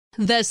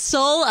The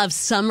soul of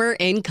summer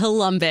in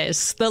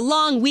Columbus. The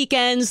long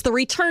weekends, the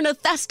return of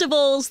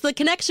festivals, the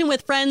connection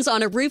with friends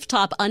on a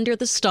rooftop under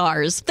the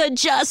stars. The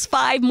just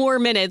 5 more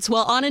minutes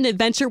while on an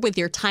adventure with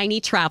your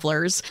tiny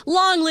travelers.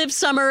 Long live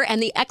summer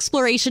and the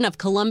exploration of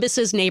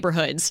Columbus's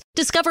neighborhoods.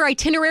 Discover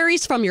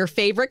itineraries from your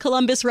favorite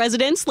Columbus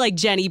residents like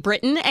Jenny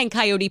Britton and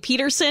Coyote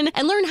Peterson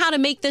and learn how to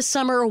make this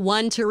summer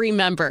one to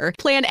remember.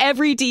 Plan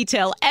every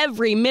detail,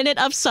 every minute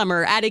of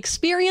summer at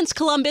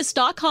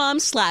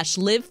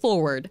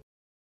experiencecolumbus.com/liveforward.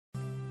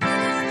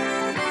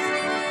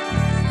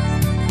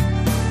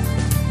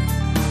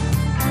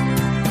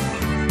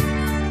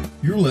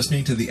 You're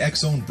listening to the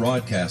X-Zone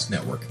Broadcast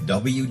Network,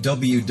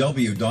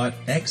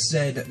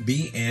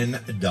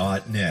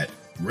 www.xzbn.net.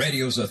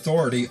 Radio's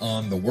authority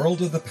on the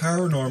world of the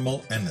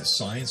paranormal and the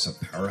science of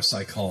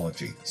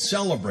parapsychology.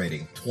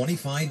 Celebrating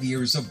 25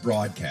 years of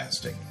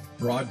broadcasting.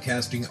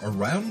 Broadcasting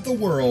around the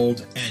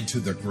world and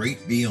to the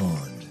great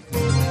beyond.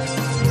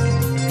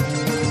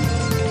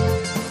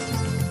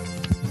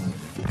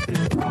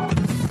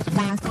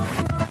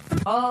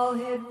 All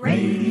Hit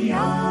Radio.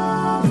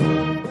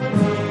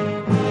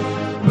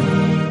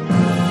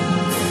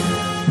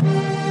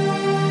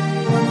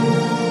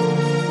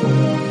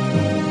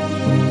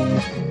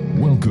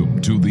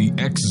 Welcome to the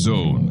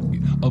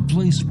X-Zone, a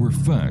place where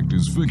fact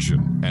is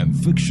fiction and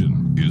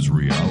fiction is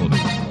reality.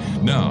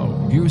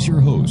 Now, here's your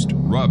host,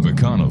 Rob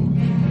McConnell.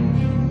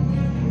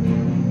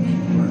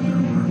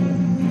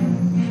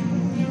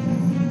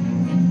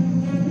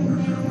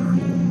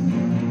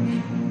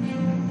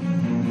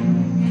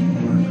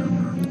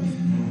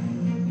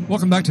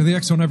 Welcome back to the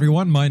X-Zone,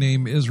 everyone. My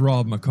name is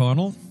Rob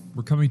McConnell.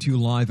 We're coming to you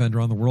live and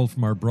around the world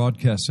from our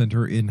broadcast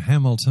center in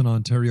Hamilton,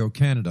 Ontario,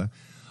 Canada,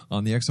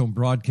 on the X-Zone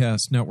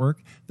Broadcast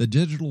Network, the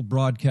Digital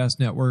Broadcast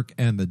Network,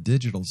 and the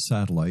Digital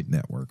Satellite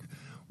Network.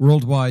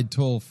 Worldwide,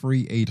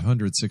 toll-free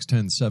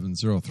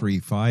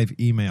 800-610-7035.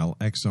 Email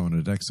xzone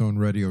at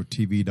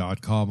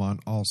xzoneradiotv.com. On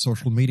all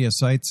social media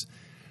sites,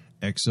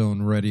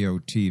 X-Zone Radio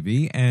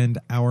TV, and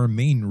our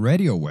main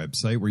radio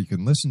website where you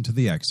can listen to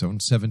the X-Zone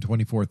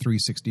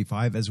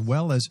 724-365, as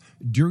well as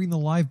during the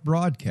live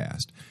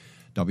broadcast,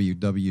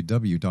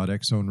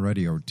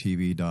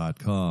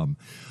 www.xzoneradiotv.com.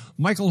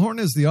 Michael Horn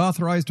is the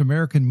authorized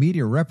American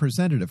media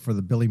representative for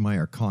the Billy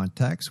Meier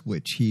Contacts,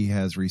 which he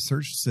has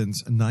researched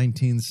since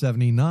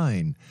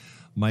 1979.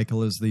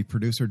 Michael is the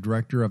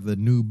producer-director of the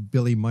new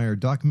Billy Meier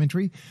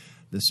documentary,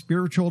 The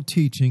Spiritual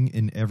Teaching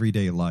in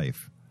Everyday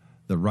Life.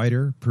 The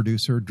writer,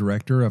 producer,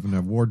 director of an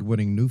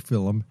award-winning new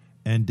film,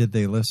 And Did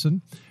They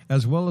Listen?,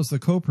 as well as the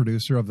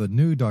co-producer of the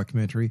new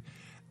documentary,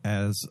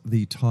 As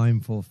the Time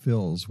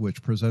Fulfills,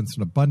 which presents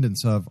an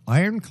abundance of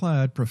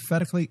ironclad,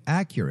 prophetically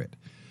accurate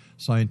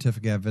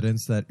scientific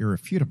evidence that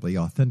irrefutably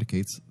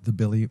authenticates the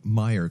Billy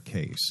Meier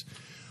case.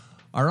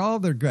 Our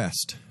other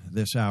guest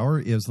this hour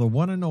is the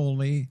one and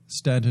only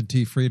Stanton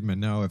T.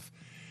 Friedman. Now,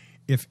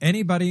 if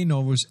anybody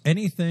knows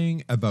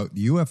anything about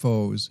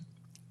UFOs,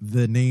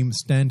 the name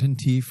Stanton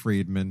T.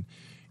 Friedman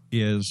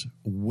is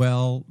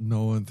well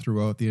known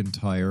throughout the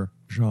entire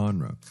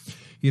genre.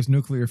 He is a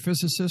nuclear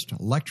physicist,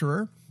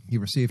 lecturer. He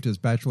received his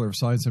Bachelor of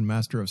Science and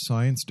Master of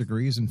Science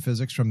degrees in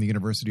physics from the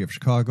University of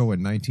Chicago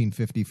in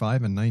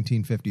 1955 and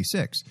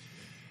 1956.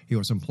 He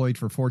was employed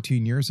for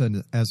 14 years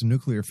as a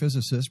nuclear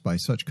physicist by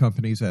such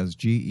companies as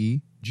GE,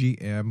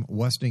 GM,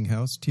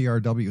 Westinghouse,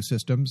 TRW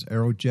Systems,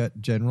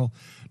 Aerojet General,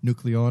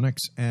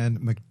 Nucleonics, and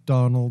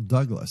McDonnell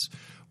Douglas,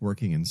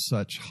 working in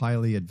such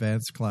highly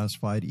advanced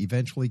classified,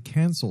 eventually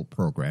canceled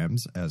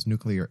programs as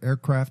nuclear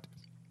aircraft,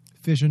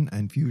 fission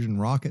and fusion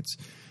rockets,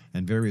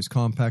 and various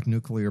compact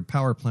nuclear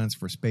power plants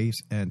for space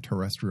and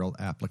terrestrial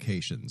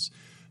applications.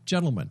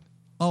 Gentlemen,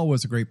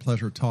 always a great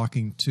pleasure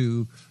talking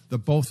to the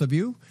both of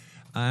you.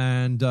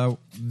 And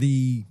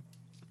the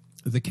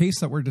case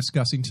that we're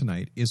discussing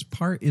tonight is a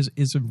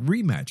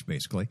rematch,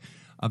 basically,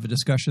 of a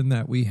discussion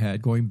that we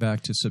had going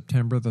back to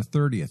September the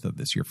 30th of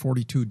this year,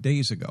 42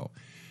 days ago.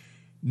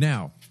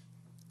 Now,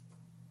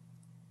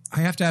 I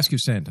have to ask you,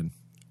 Stanton,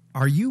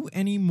 are you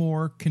any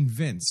more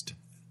convinced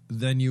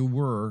than you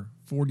were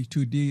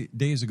 42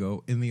 days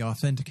ago in the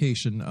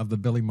authentication of the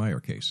Billy Meier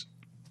case?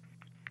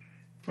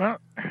 Well,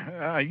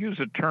 I use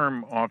a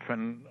term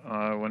often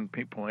when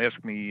people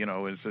ask me,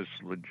 is this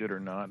legit or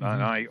not? Mm-hmm.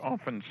 And I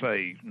often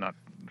say, not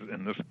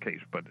in this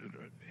case, but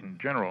in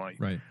general,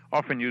 I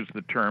often use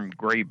the term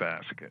gray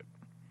basket,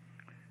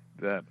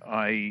 that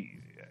I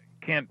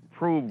can't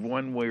prove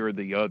one way or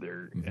the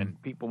other, mm-hmm.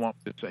 and people want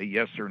to say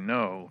yes or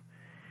no.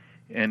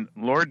 And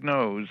Lord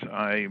knows,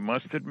 I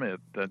must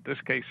admit that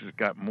this case has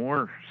got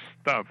more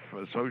stuff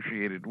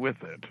associated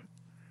with it.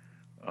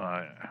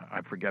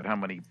 I forget how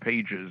many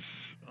pages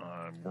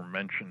were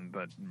mentioned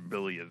that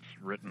Billy has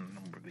written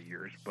over the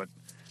years, but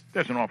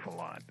there's an awful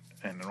lot,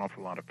 and an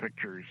awful lot of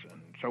pictures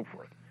and so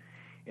forth.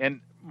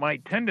 And my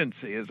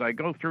tendency as I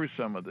go through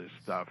some of this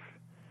stuff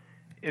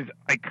is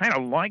I kind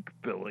of like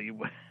Billy,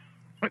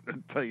 to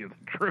tell you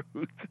the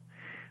truth.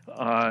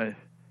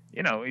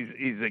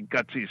 He's a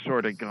gutsy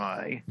sort of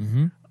guy.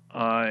 Mm-hmm.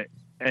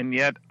 And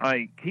yet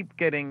I keep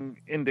getting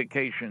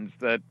indications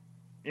that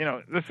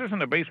this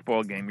isn't a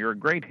baseball game. You're a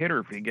great hitter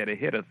if you get a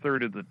hit a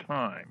third of the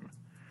time.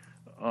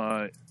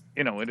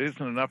 It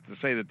isn't enough to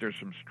say that there's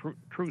some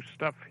true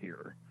stuff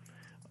here.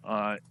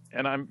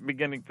 And I'm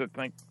beginning to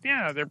think,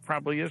 yeah, there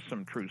probably is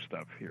some true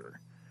stuff here.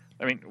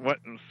 I mean,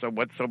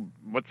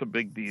 what's a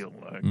big deal?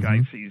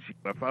 Guy sees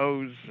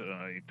UFOs,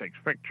 he takes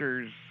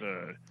pictures,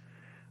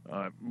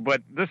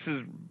 but this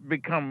has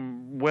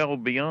become well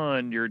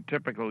beyond your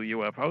typical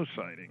UFO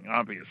sighting,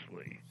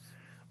 obviously.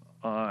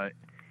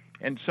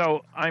 And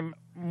so I'm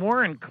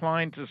more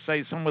inclined to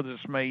say some of this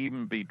may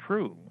even be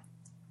true.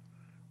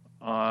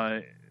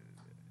 But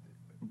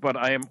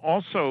I am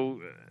also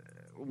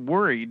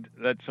worried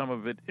that some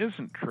of it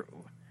isn't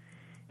true.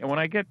 And when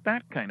I get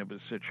that kind of a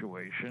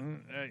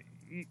situation,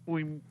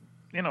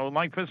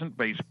 life isn't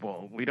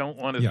baseball. We don't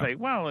want to say,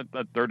 well,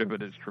 a third of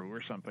it is true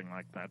or something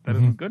like that. That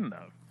isn't good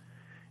enough.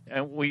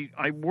 And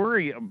I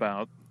worry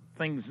about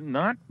things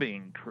not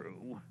being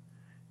true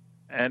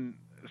and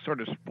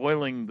sort of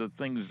spoiling the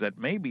things that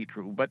may be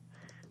true. But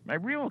my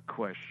real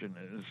question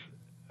is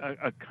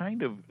a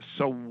kind of,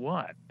 so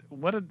what?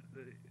 What are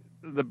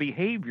the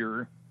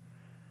behavior?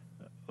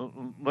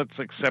 Let's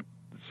accept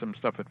some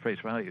stuff at face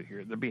value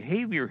here. The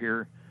behavior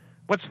here,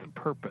 what's the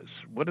purpose?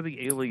 What are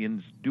the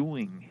aliens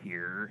doing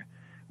here?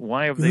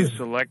 Why have they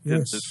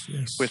selected this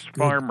Swiss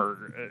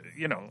farmer?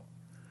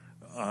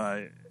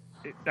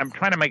 I'm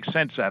trying to make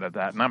sense out of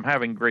that, and I'm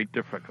having great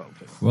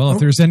difficulty. Well, if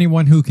there's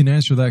anyone who can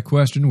answer that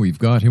question, we've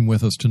got him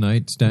with us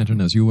tonight. Stanton,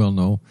 as you well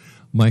know,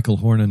 Michael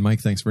Horn. And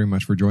Mike, thanks very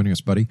much for joining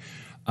us, buddy.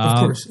 Of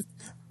course.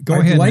 Go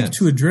ahead. I'd like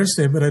to address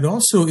that, but I'd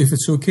also, if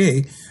it's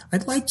okay,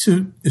 I'd like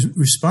to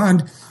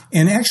respond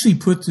and actually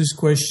put this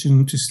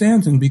question to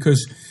Stanton,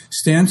 because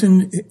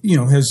Stanton,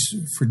 has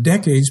for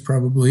decades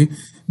probably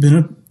been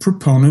a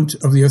proponent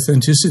of the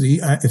authenticity,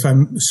 if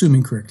I'm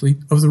assuming correctly,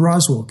 of the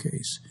Roswell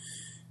case.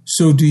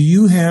 So do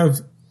you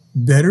have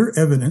better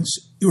evidence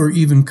or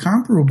even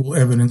comparable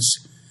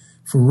evidence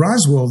for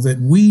Roswell that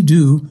we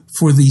do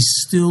for the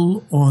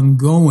still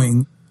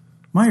ongoing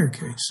Meier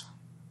case?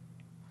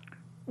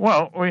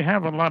 Well, we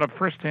have a lot of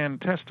first-hand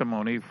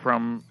testimony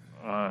from,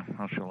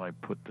 how shall I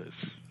put this,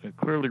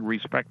 clearly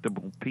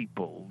respectable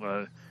people.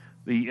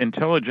 The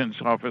intelligence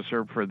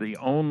officer for the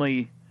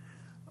only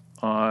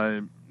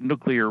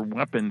nuclear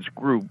weapons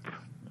group,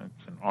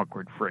 that's an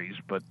awkward phrase,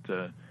 but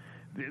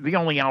the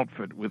only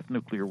outfit with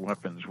nuclear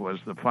weapons was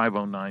the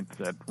 509th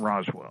at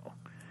Roswell.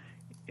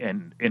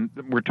 And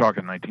we're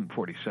talking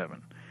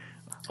 1947.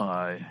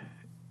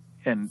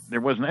 And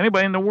there wasn't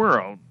anybody in the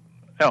world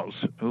else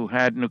who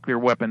had nuclear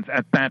weapons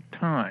at that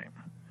time.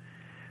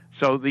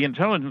 So the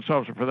intelligence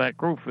officer for that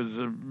group is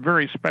a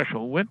very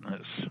special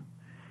witness.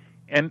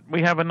 And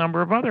we have a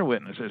number of other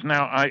witnesses.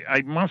 Now,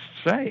 I must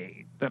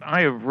say that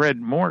I have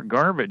read more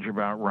garbage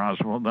about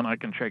Roswell than I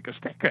can shake a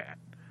stick at.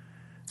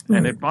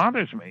 And it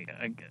bothers me.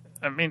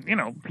 I mean,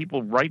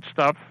 people write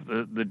stuff.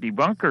 The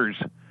debunkers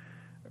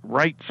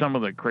write some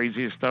of the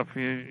craziest stuff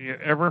you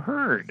ever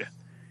heard.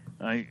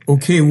 I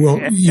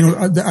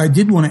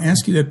did want to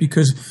ask you that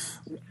because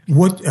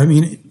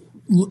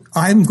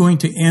I'm going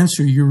to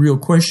answer your real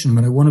question,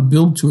 but I want to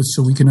build to it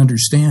so we can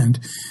understand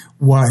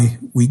why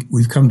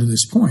we've come to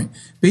this point.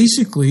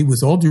 Basically,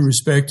 with all due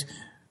respect,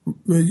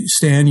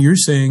 Stan, you're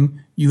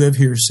saying you have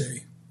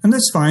hearsay. And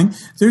that's fine.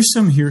 There's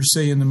some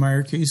hearsay in the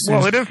Meier case.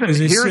 Well, it isn't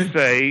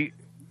hearsay.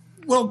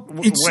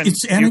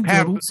 It's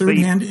anecdotal,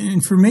 third-hand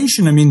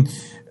information. I mean,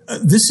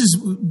 this is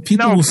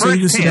people will say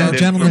this about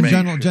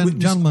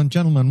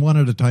gentlemen, one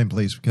at a time,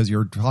 please, because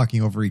you're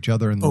talking over each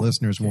other, and the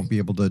listeners won't be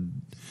able to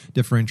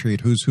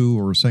differentiate who's who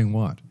or saying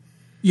what.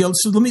 Yeah,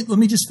 so let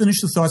me just finish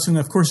the thoughts, and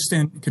of course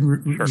Stan can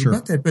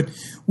rebut that. But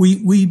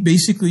we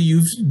basically,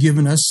 you've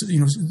given us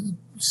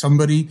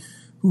somebody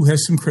who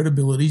has some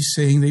credibility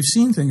saying they've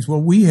seen things.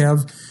 Well, we have,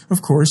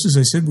 of course, as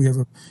I said, we have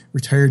a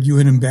retired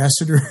UN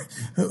ambassador,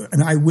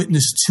 an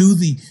eyewitness to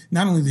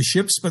not only the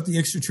ships, but the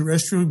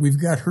extraterrestrial. We've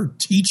got her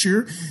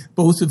teacher,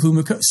 both of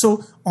whom.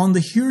 So on the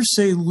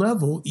hearsay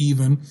level,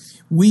 even,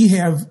 we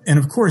have, and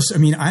of course, I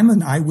mean, I'm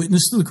an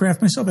eyewitness to the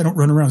craft myself. I don't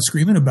run around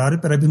screaming about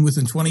it, but I've been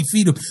within 20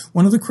 feet of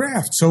one of the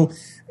craft. So,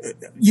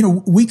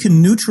 we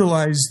can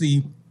neutralize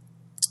the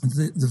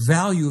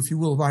value, if you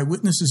will, of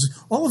eyewitnesses,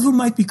 all of whom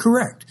might be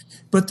correct.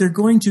 But they're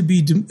going to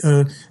be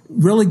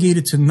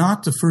relegated to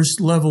not the first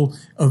level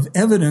of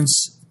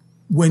evidence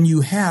when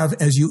you have,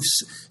 as you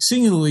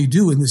singularly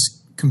do in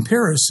this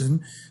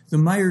comparison, the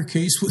Meier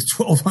case with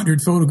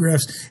 1,200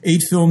 photographs,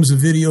 8 films of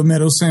video,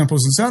 metal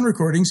samples, and sound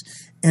recordings,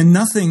 and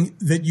nothing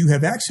that you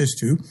have access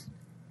to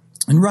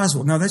in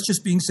Roswell. Now, that's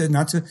just being said,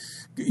 not to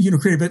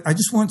create, but I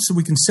just want so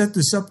we can set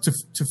this up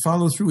to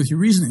follow through with your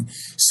reasoning.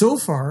 So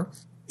far,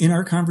 in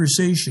our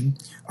conversation,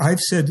 I've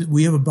said that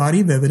we have a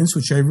body of evidence,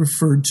 which I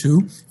referred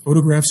to.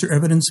 Photographs are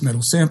evidence, metal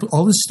sample,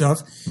 all this stuff.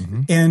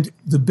 Mm-hmm. And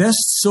the best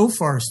so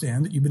far,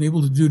 Stan, that you've been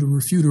able to do to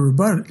refute or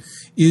rebut it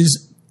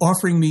is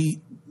offering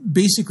me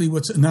basically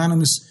what's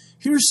anonymous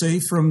hearsay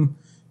from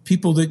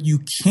people that you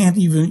can't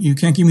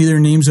give me their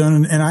names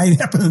on, and I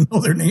happen to know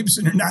their names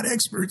and they're not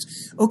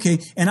experts. Okay,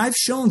 and I've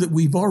shown that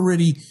we've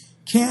already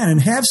can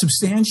and have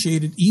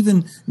substantiated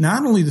even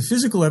not only the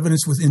physical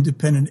evidence with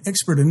independent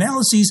expert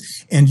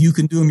analyses, and you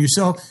can do them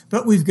yourself,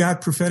 but we've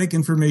got prophetic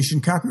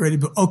information copyrighted.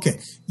 But okay,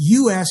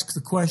 you ask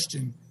the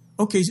question,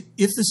 okay,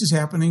 if this is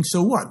happening,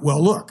 so what?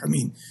 Well, look, I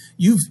mean,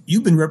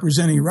 you've been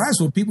representing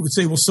Roswell. People would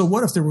say, well, so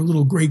what if there were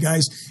little gray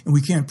guys and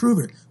we can't prove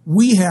it?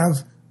 We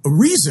have a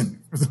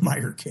reason for the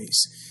Meier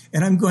case.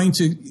 And I'm going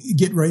to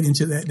get right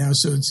into that now,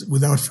 so it's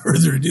without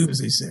further ado, as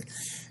they say.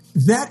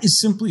 That is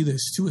simply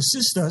this: to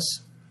assist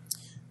us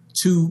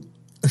to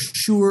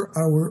assure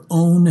our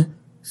own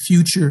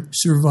future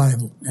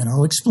survival. And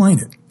I'll explain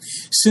it.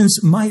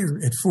 Since Meier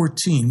at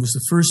 14 was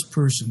the first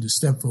person to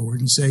step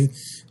forward and say,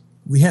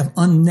 we have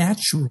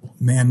unnatural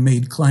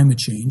man-made climate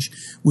change,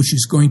 which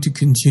is going to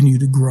continue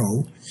to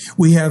grow.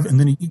 We have, and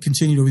then he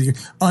continued over here,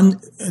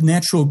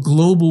 unnatural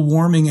global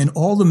warming and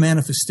all the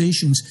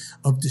manifestations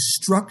of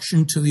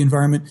destruction to the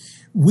environment.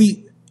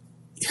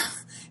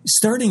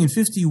 Starting in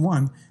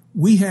 51,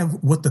 we have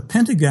what the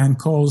Pentagon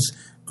calls,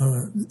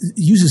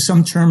 uses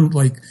some term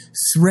like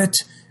threat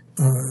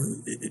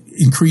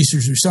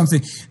increasers or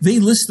something. They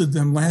listed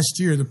them last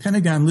year. The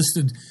Pentagon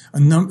listed a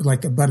number,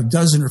 like about a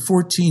dozen or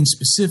 14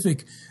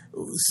 specific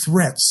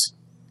threats.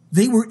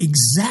 They were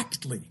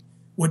exactly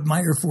what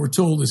Meier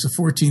foretold as a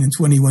 14 and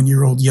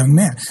 21-year-old young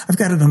man. I've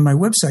got it on my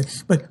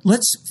website. But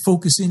let's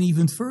focus in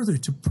even further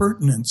to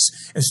pertinence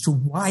as to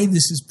why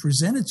this is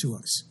presented to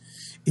us.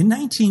 In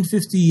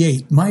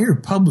 1958, Meier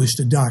published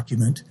a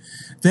document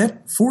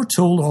that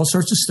foretold all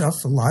sorts of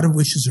stuff, a lot of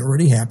which has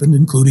already happened,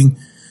 including,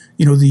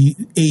 the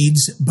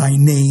AIDS by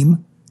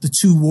name, the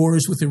 2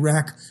 wars with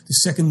Iraq, the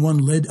second one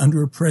led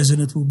under a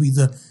president who will be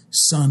the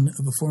son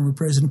of a former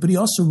president. But he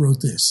also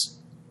wrote this: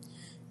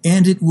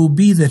 and it will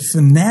be that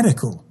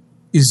fanatical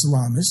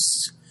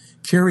Islamists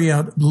carry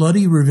out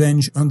bloody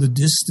revenge on the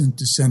distant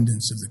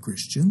descendants of the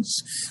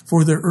Christians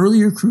for their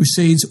earlier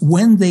crusades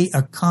when they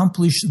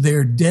accomplish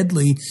their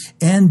deadly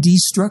and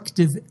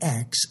destructive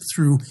acts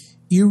through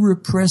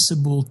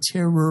irrepressible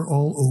terror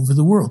all over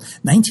the world.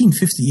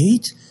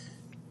 1958?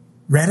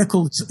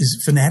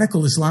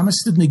 Fanatical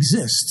Islamists didn't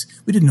exist.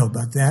 We didn't know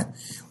about that.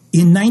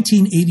 In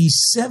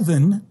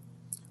 1987,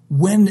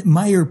 when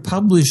Meier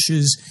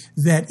publishes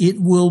that it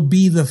will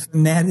be the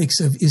fanatics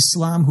of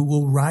Islam who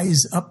will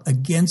rise up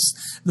against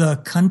the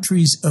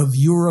countries of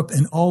Europe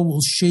and all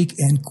will shake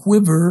and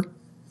quiver,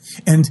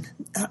 and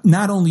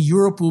not only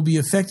Europe will be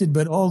affected,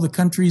 but all the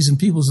countries and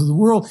peoples of the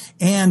world,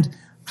 and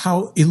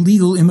how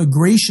illegal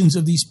immigrations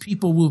of these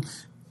people will...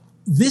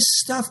 This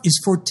stuff is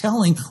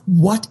foretelling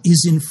what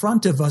is in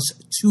front of us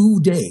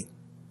today.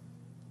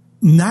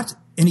 Not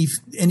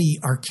any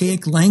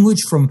archaic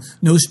language from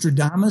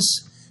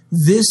Nostradamus.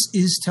 This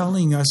is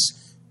telling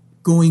us,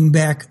 going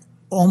back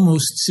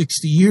almost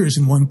 60 years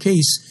in one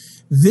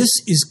case, this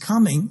is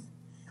coming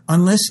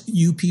unless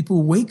you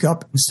people wake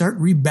up and start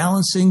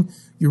rebalancing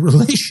your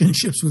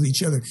relationships with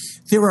each other.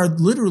 There are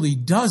literally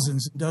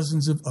dozens and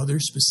dozens of other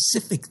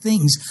specific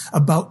things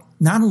about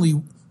not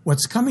only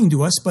what's coming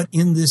to us, but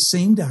in this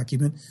same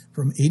document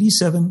from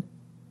 87,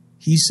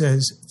 he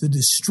says the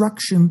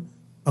destruction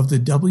of the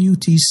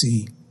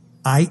WTC,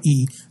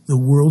 i.e. the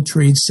World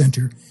Trade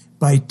Center,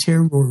 by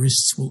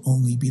terrorists will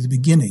only be the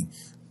beginning.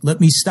 Let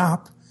me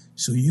stop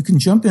so you can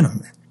jump in on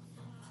that.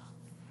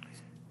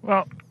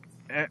 Well,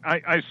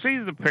 I see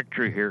the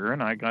picture here,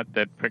 and I got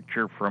that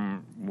picture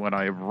from what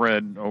I've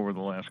read over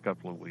the last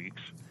couple of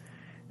weeks,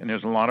 and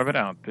there's a lot of it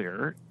out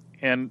there,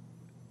 and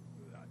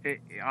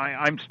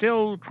I'm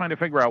still trying to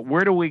figure out,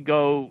 where do we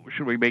go?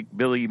 Should we make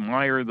Billy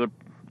Meier I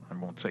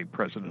won't say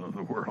president of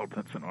the world,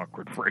 that's an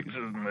awkward phrase,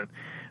 isn't it?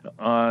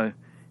 The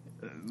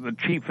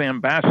chief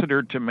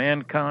ambassador to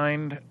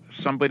mankind,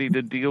 somebody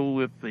to deal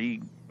with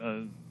the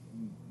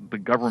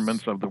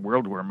governments of the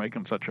world who are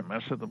making such a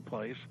mess of the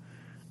place.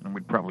 And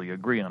we'd probably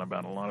agree on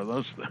about a lot of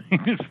those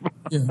things.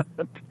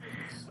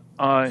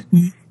 I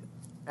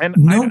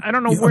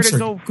don't know where to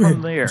go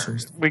from there.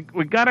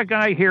 We got a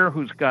guy here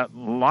who's got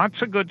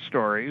lots of good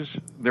stories.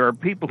 There are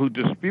people who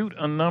dispute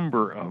a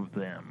number of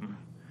them,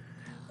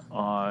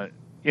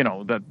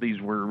 that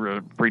these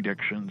were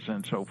predictions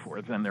and so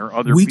forth. And there are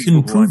other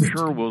people who I'm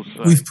sure will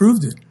say... We've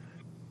proved it.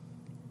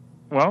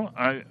 Well,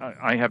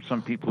 I have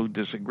some people who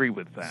disagree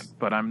with that,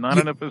 but I'm not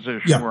in a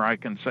position where I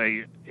can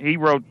say, he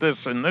wrote this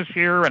in this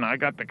year, and I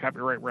got the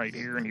copyright right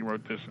here, and he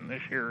wrote this in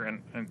this year,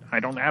 and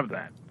I don't have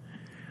that.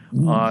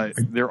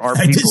 There are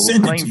people who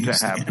claim to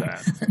have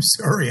that. I'm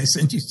sorry, I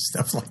sent you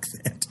stuff like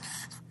that.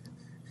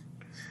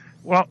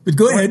 Well, but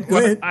go ahead.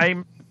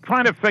 I'm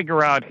trying to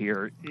figure out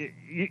here.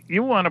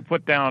 You want to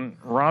put down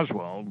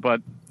Roswell,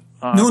 but...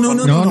 No.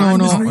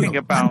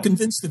 I'm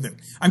convinced of it.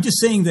 I'm just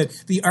saying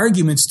that the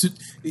arguments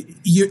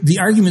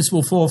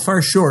will fall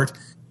far short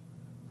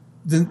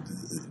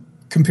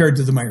compared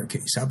to the Meier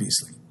case,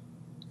 obviously.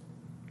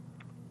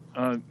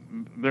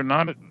 They're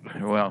not.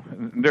 Well,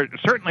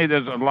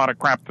 there's a lot of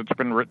crap that's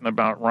been written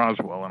about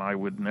Roswell, and I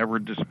would never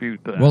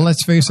dispute that. Well,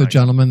 let's face it,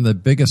 gentlemen, the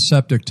biggest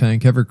septic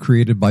tank ever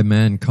created by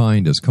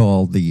mankind is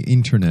called the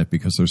Internet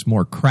because there's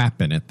more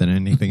crap in it than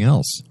anything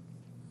else.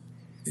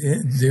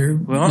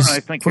 I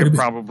think you're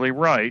probably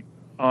right.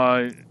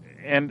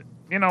 And,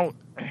 you know,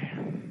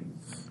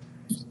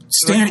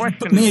 Stan,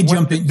 may I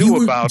jump in?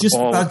 You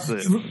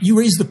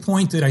raised the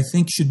point that I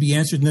think should be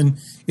answered, and then,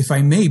 if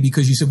I may,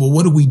 because you said, well,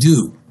 what do we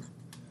do?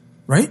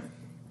 Right?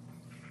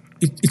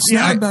 It's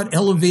not about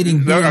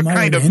elevating Billy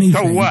Meier to anything.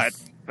 So what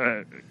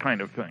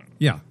kind of thing.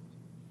 Yeah.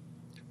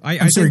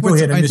 I'm sorry, go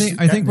ahead.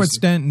 I think what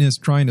Stanton is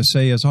trying to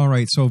say is, all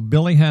right, so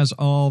Billy has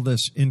all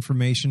this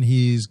information.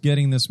 He's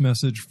getting this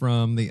message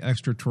from the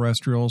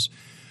extraterrestrials.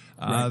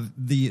 Right.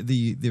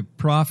 The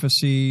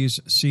prophecies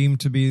seem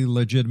to be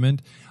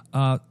legitimate.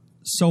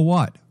 So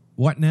what?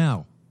 What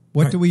now?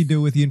 What do we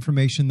do with the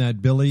information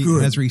that Billy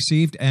has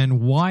received, and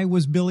why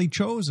was Billy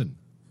chosen?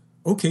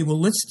 Okay, well,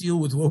 let's deal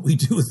with what we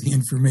do with the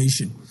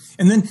information.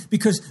 And then,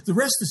 because the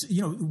rest is,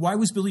 why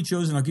was Billy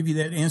chosen? I'll give you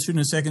that answer in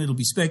a second. It'll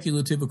be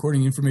speculative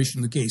according to the information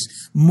in the case.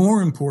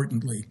 More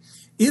importantly,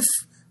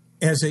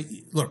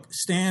 look,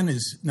 Stan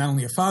is not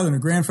only a father and a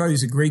grandfather,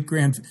 he's a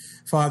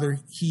great-grandfather.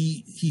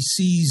 He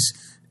sees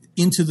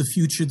into the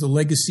future, the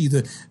legacy,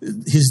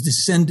 his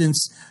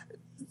descendants.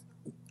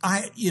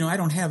 I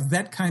don't have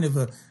that kind of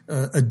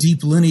a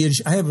deep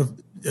lineage. I have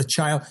a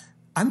child.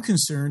 I'm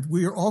concerned.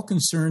 We are all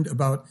concerned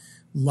about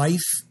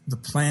life, the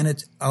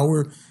planet,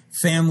 our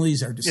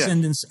families, our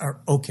descendants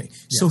are okay.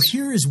 Yes. So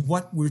here is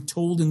what we're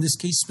told in this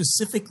case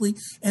specifically,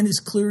 and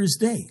as clear as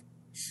day.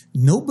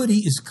 Nobody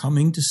is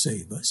coming to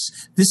save us.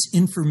 This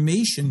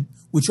information,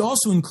 which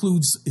also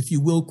includes, if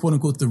you will, quote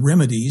unquote, the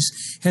remedies,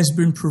 has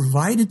been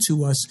provided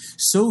to us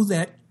so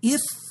that if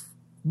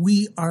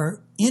we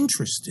are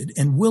interested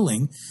and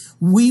willing,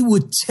 we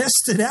would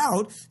test it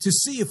out to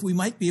see if we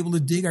might be able to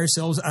dig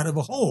ourselves out of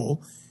a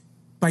hole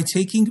by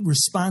taking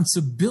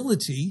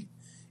responsibility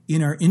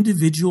in our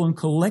individual and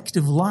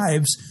collective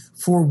lives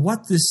for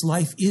what this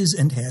life is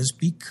and has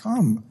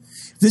become.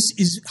 This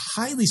is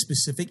highly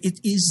specific. It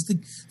is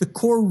the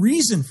core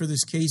reason for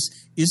this case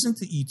isn't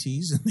the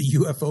ETs and the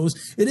UFOs.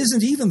 It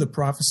isn't even the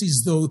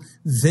prophecies, though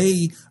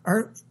they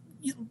are,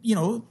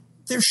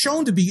 they're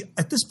shown to be,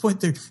 at this point,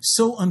 they're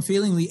so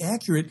unfailingly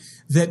accurate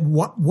that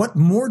what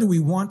more do we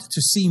want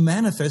to see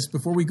manifest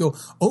before we go,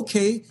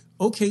 okay,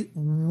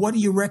 what do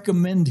you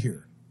recommend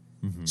here?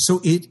 Mm-hmm. So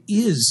it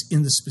is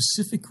in the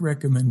specific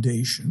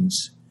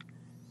recommendations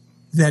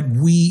that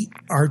we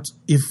are,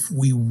 if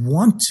we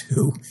want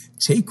to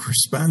take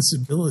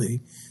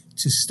responsibility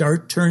to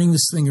start turning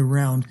this thing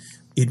around.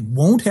 It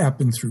won't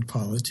happen through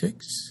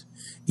politics.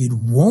 It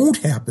won't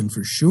happen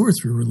for sure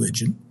through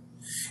religion.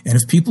 And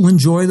if people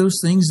enjoy those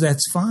things,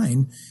 that's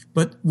fine.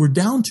 But we're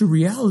down to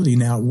reality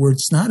now where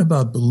it's not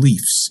about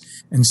beliefs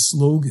and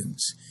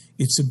slogans.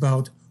 It's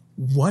about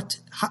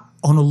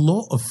on a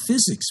law of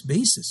physics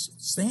basis,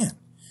 Stan,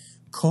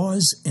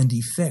 cause and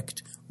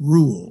effect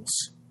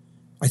rules.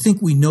 I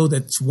think we know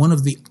that's one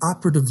of the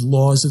operative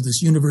laws of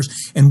this universe.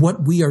 And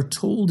what we are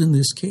told in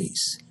this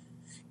case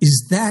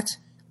is that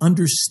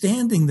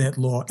understanding that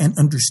law and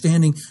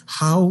understanding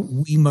how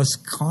we must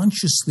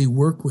consciously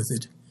work with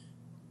it,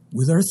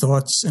 with our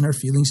thoughts and our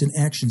feelings and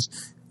actions,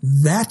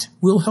 that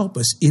will help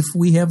us if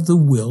we have the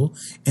will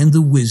and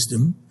the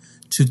wisdom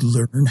to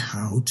learn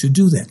how to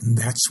do that. And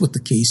that's what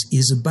the case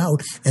is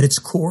about at its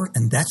core.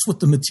 And that's what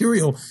the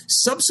material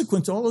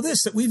subsequent to all of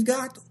this that we've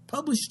got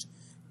published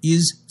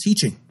is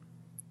teaching.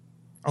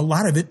 A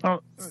lot of it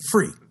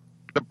free.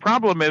 The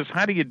problem is,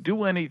 how do you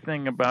do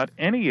anything about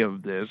any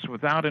of this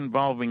without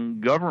involving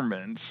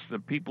governments, the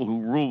people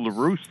who rule the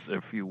roost,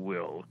 if you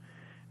will?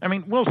 I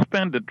mean, we'll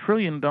spend $1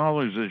 trillion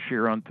this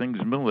year on things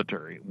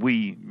military.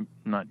 We,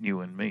 not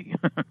you and me,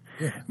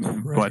 yeah,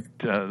 right.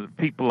 But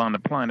people on the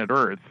planet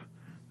Earth,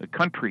 the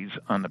countries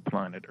on the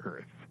planet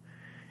Earth.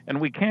 And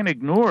we can't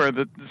ignore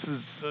that this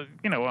is,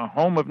 a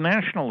home of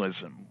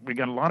nationalism. We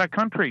got a lot of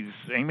countries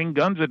aiming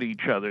guns at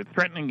each other,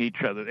 threatening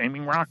each other,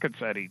 aiming rockets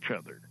at each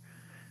other,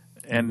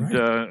 and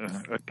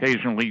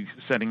occasionally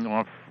setting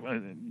off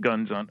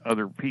guns on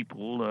other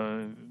people,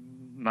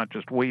 not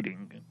just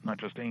waiting, not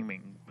just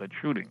aiming, but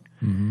shooting.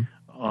 Mm-hmm.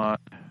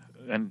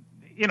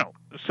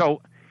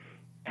 So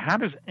how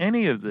does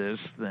any of this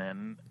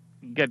then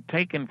get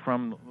taken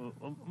from,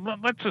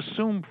 let's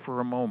assume for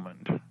a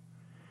moment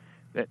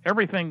that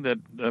everything that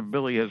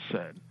Billy has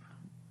said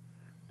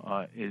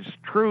is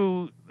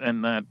true,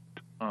 and that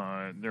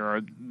there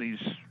are these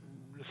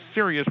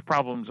serious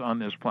problems on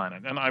this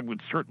planet. And I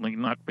would certainly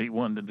not be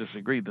one to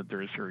disagree that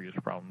there are serious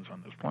problems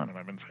on this planet.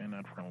 I've been saying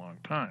that for a long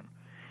time.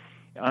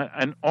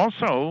 And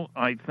also,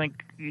 I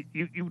think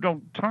you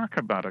don't talk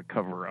about a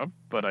cover-up,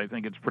 but I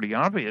think it's pretty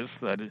obvious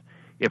that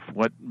if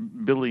what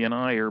Billy and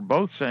I are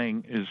both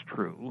saying is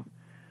true,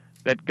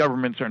 that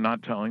governments are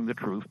not telling the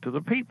truth to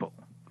the people.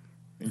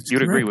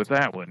 You'd agree with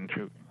that, wouldn't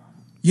you?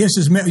 Yes.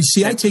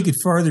 See, I take it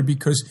farther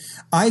because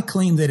I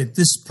claim that at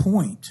this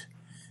point,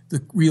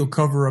 the real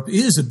cover-up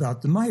is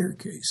about the Meier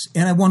case.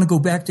 And I want to go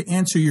back to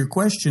answer your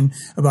question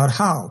about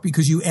how,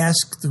 because you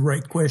asked the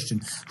right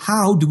question.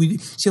 How do we –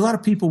 see, a lot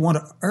of people want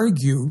to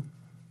argue,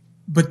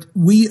 but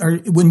we are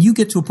 – when you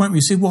get to a point where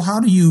you say, well, how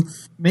do you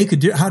make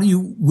how do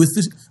you – with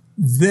this –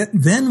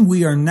 then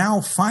we are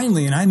now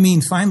finally, and I mean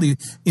finally,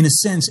 in a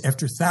sense,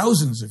 after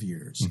thousands of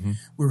years,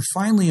 we're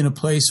finally in a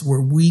place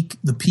where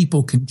the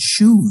people can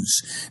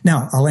choose.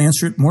 Now, I'll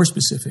answer it more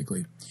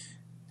specifically.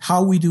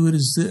 How we do it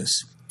is this.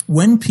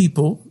 When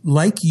people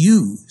like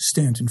you,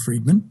 Stanton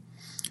Friedman,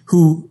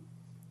 who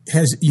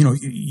has,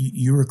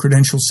 you're a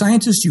credentialed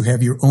scientist, you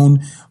have your own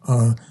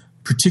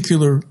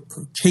particular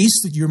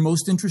case that you're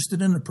most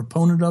interested in, a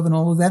proponent of, and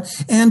all of that.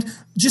 And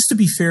just to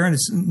be fair, and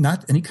it's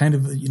not any kind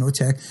of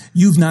attack,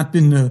 you've not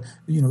been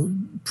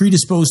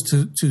predisposed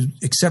to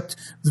accept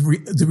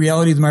the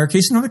reality of the Meier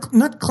case. And I'm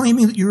not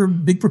claiming that you're a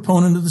big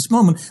proponent of this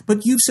moment,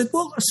 but you've said,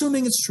 well,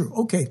 assuming it's true.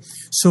 Okay,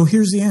 so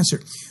here's the answer.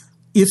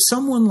 If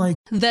someone like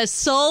the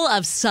soul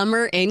of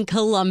summer in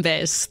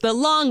Columbus, the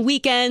long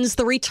weekends,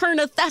 the return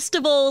of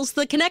festivals,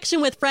 the connection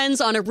with friends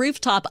on a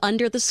rooftop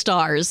under the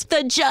stars,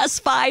 the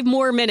just 5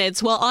 more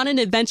minutes while on an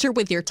adventure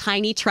with your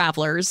tiny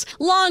travelers.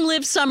 Long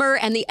live summer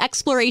and the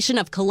exploration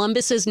of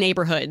Columbus's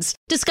neighborhoods.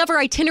 Discover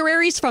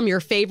itineraries from your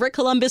favorite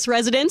Columbus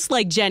residents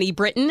like Jenny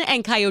Britton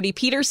and Coyote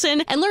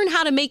Peterson and learn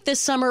how to make this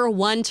summer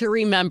one to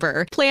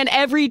remember. Plan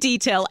every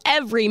detail,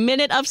 every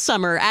minute of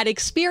summer at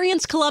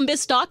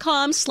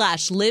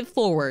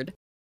experiencecolumbus.com/liveforward.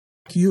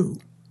 You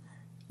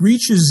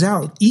reaches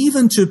out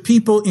even to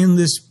people in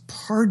this,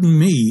 pardon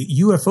me,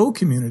 UFO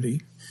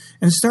community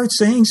and starts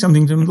saying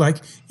something to them like,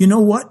 you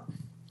know what?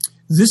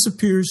 This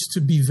appears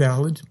to be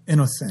valid and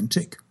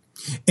authentic.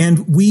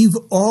 And we've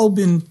all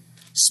been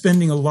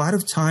spending a lot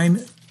of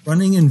time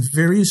running in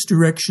various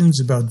directions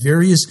about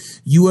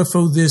various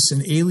UFO this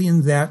and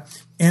alien that.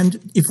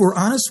 And if we're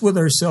honest with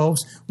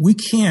ourselves, we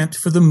can't,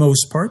 for the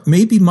most part,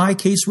 maybe my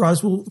case,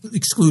 Roswell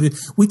excluded,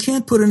 we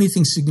can't put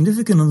anything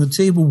significant on the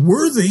table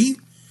worthy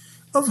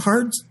of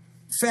hard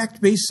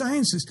fact-based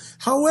sciences.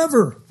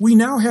 However, we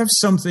now have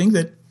something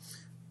that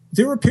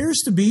there appears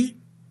to be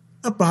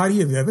a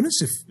body of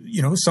evidence. If,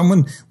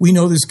 we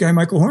know this guy,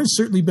 Michael Horn's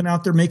certainly been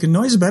out there making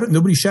noise about it.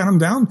 Nobody shot him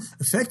down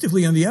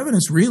effectively on the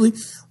evidence, really.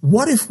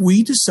 What if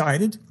we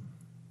decided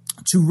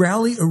to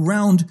rally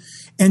around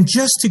and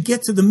just to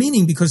get to the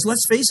meaning? Because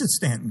let's face it,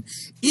 Stanton,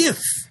 if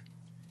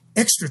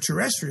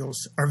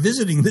extraterrestrials are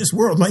visiting this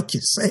world, like you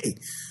say,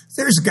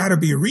 there's got to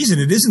be a reason.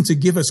 It isn't to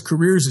give us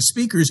careers as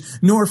speakers,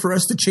 nor for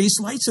us to chase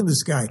lights in the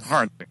sky.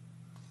 Hardly.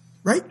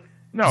 Right?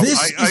 No, this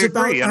I is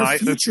agree. about our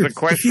It's future, the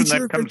question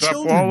that comes up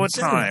children, all the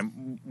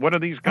time. What do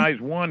these guys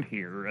want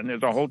here? And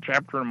there's a whole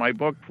chapter in my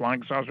book,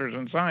 Flying Saucers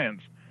and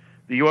Science,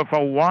 the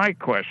UFO why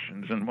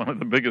questions. And one of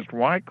the biggest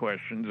why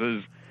questions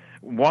is,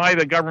 why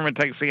the government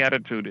takes the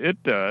attitude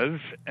it does,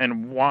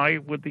 and why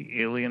would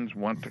the aliens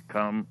want to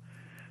come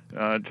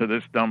to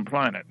this dumb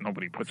planet?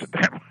 Nobody puts it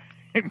that way.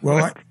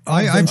 Well,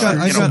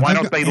 why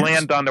don't they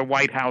land on the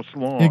White House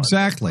lawn?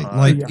 Exactly.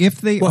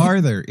 If they are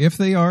there,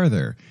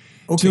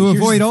 okay, to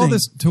avoid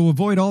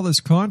all this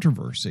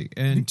controversy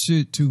and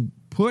to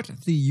put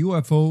the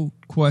UFO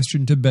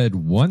question to bed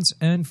once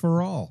and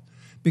for all.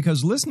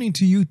 Because listening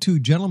to you two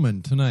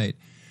gentlemen tonight,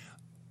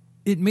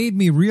 it made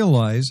me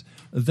realize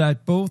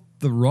that both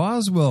the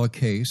Roswell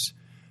case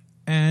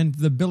and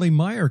the Billy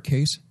Meier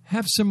case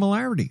have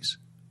similarities.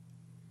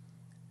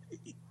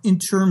 In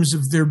terms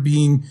of their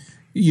being,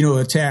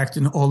 attacked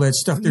and all that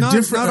stuff. They're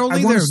different.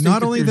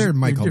 Not only there,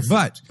 Michael,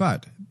 but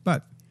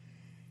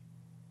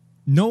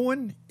no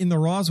one in the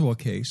Roswell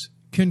case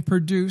can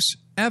produce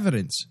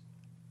evidence.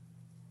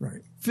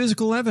 Right.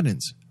 Physical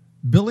evidence.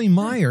 Billy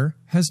Meier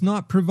has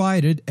not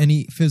provided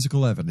any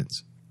physical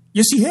evidence.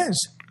 Yes, he has.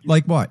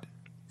 Like what?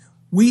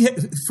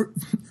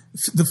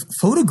 The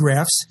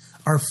photographs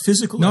are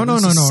physical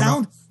evidence.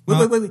 No.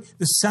 Wait.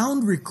 The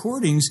sound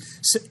recordings,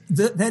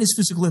 that is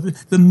physical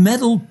evidence. The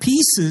metal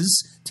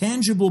pieces,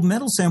 tangible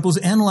metal samples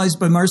analyzed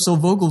by Marcel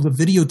Vogel, the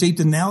videotaped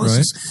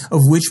analysis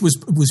of which was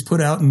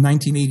put out in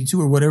 1982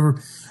 or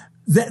whatever,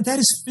 that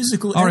is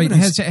physical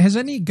evidence. All right. Has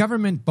any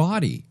government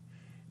body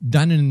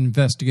done an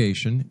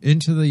investigation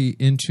into the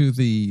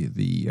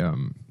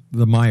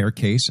Meier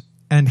case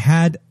and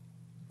had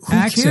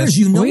access? Cares?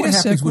 You know wait what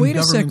happens when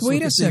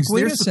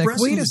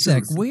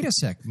Wait a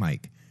sec,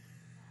 Mike.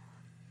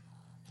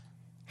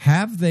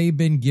 Have they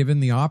been given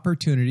the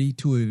opportunity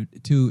to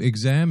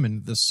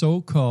examine the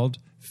so-called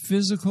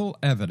physical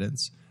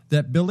evidence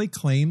that Billy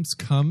claims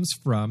comes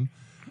from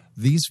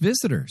these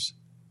visitors?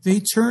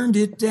 They turned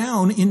it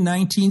down in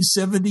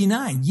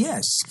 1979.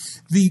 Yes,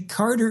 the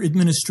Carter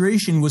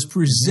administration was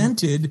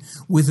presented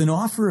with an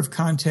offer of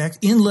contact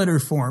in letter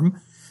form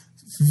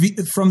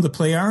from the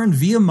Plejaren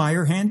via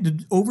Meier,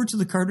 handed over to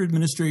the Carter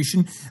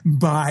administration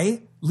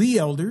by Lee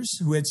Elders,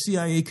 who had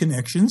CIA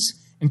connections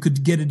and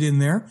could get it in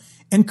there,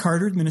 and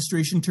Carter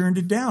administration turned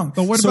it down.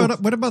 But what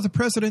about the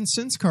president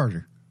since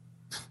Carter?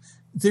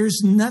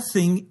 There's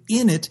nothing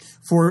in it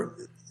for...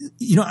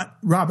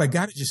 Rob, I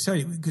got to just tell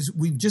you, because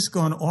we've just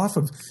gone off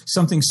of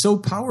something so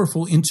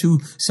powerful into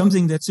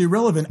something that's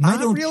irrelevant. I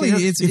don't care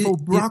if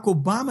Barack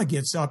Obama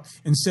gets up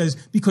and says,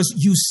 because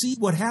you see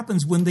what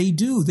happens when they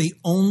do. They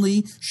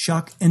only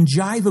shuck and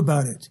jive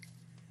about it.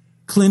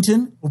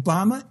 Clinton,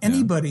 Obama,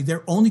 anybody,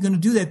 they're only going to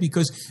do that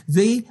because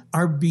they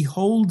are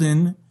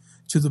beholden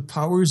to the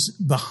powers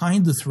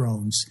behind the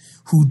thrones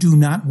who do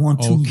not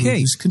want to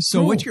lose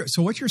control.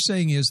 So what you're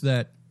saying is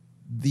that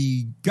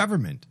the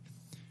government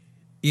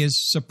is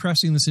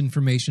suppressing this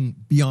information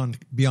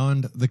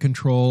beyond the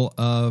control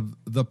of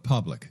the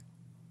public.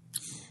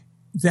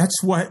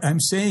 That's what I'm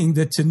saying,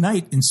 that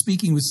tonight, in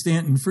speaking with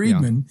Stanton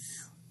Friedman,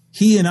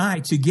 he and I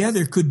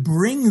together could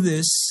bring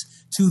this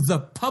to the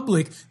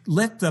public.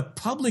 Let the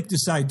public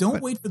decide.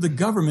 Don't wait for the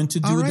government to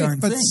do a darn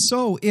thing.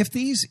 So if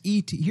these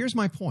here's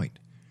my point.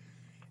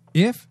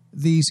 If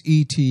these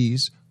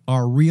ETs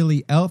are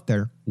really out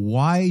there,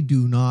 why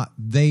do not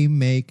they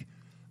make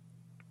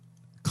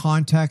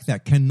contact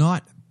that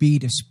cannot be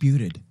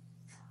disputed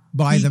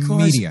by the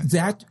media?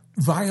 That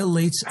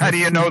violates. How do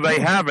you know they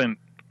haven't?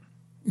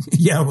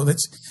 Yeah, well,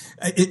 that's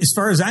as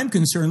far as I'm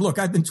concerned. Look,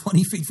 I've been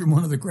 20 feet from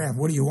one of the craft.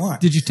 What do you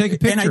want? Did you take a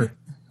picture?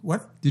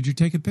 What? Did you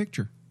take a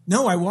picture?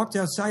 No, I walked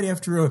outside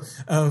after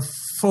a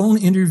phone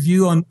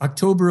interview on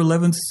October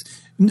 11th.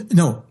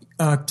 No,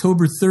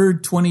 October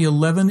 3rd,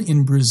 2011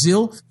 in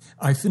Brazil.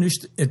 I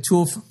finished at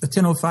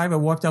 10:05. I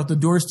walked out the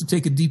doors to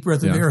take a deep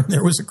breath of air, and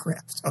there was a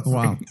craft.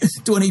 Wow.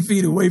 20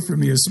 feet away from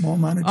me, a small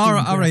monitoring.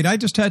 All right. I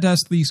just had to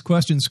ask these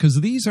questions because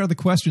these are the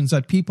questions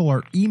that people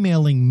are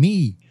emailing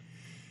me.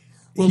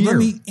 Well, let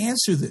me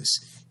answer this.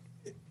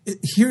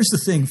 Here's the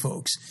thing,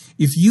 folks.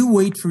 If you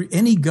wait for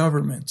any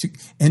government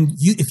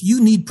if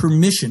you need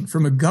permission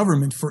from a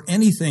government for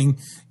anything,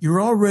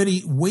 you're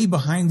already way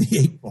behind the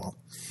eight ball.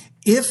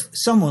 If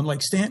someone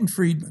like Stanton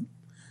Friedman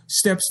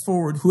steps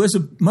forward, who has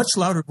a much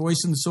louder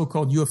voice in the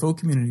so-called UFO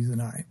community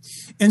than I,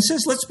 and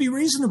says, let's be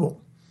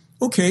reasonable.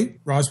 Okay,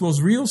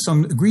 Roswell's real.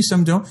 Some agree,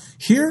 some don't.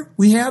 Here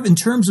we have, in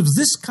terms of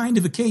this kind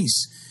of a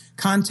case,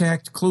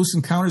 contact, close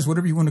encounters,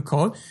 whatever you want to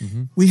call it.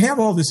 Mm-hmm. We have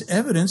all this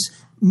evidence.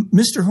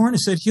 Mr. Horn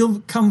has said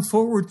he'll come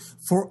forward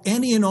for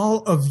any and all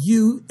of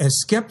you as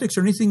skeptics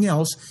or anything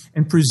else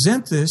and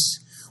present this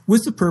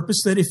with the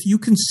purpose that if you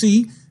can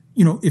see,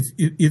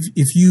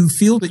 if you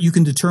feel that you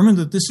can determine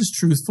that this is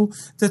truthful,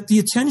 that the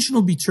attention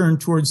will be turned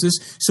towards this,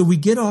 so we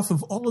get off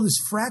of all of this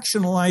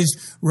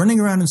fractionalized running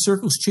around in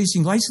circles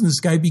chasing lights in the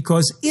sky,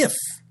 because if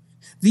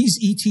these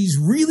ETs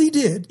really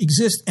did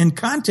exist and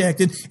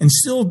contacted and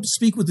still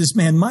speak with this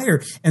man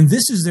Meier, and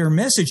this is their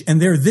message,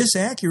 and they're this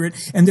accurate,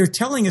 and they're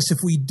telling us if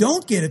we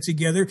don't get it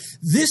together,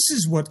 this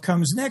is what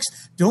comes next.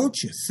 Don't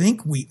you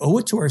think we owe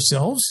it to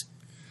ourselves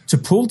to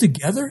pull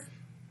together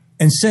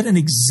and set an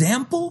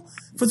example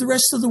for the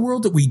rest of the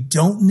world that we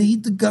don't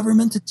need the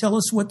government to tell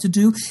us what to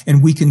do,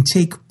 and we can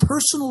take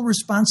personal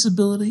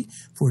responsibility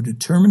for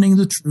determining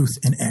the truth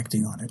and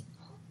acting on it?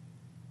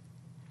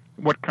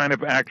 What kind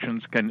of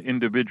actions can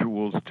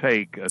individuals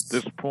take at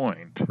this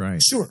point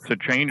to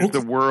change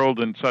the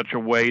world in such a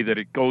way that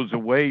it goes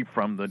away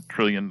from the $1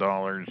 trillion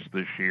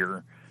this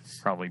year,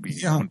 probably be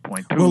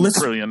 $1.2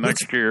 trillion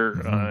next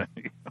year?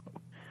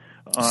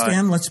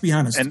 Stan, let's be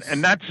honest.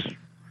 And that's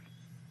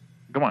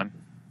 – go on.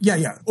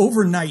 Yeah.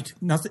 Overnight,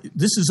 nothing.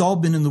 This has all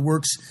been in the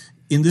works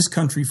in this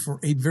country for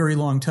a very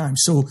long time.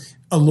 So,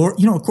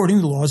 according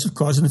to the laws of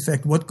cause and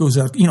effect, what goes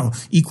out,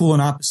 equal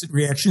and opposite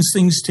reactions,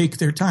 things take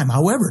their time.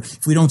 However,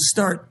 if we don't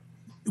start,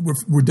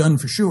 we're done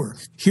for sure.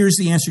 Here's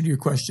the answer to your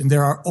question.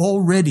 There are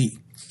already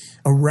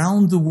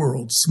around the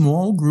world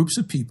small groups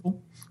of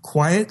people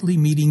quietly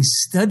meeting,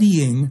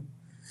 studying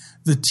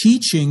the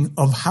teaching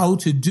of how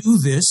to do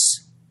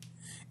this.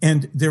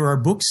 And there are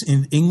books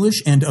in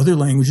English and other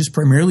languages,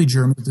 primarily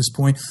German at this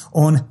point,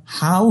 on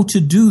how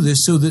to do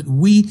this so that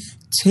we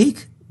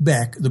take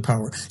back the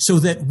power, so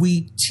that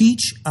we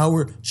teach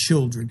our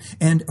children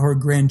and our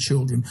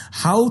grandchildren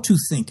how to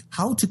think,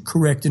 how to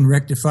correct and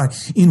rectify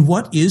in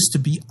what is, to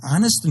be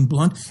honest and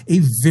blunt,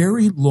 a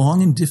very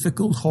long and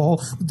difficult haul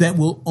that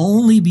will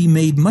only be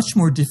made much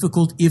more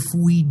difficult if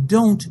we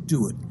don't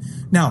do it.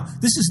 Now,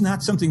 this is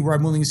not something where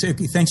I'm willing to say,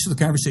 okay, thanks for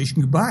the conversation,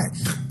 goodbye.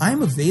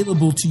 I'm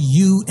available to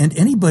you and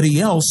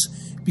anybody else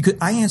because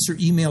I answer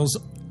emails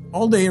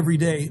all day, every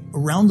day,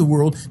 around the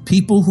world,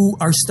 people who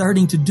are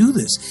starting to do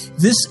this.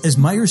 This, as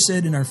Meier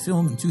said in our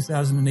film in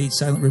 2008,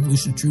 Silent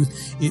Revolution of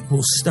Truth, it will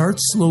start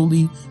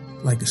slowly,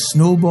 like a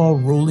snowball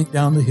rolling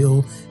down the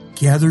hill,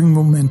 gathering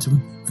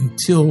momentum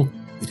until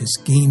it has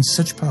gained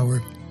such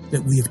power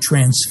that we have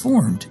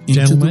transformed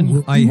into the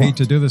world. I hate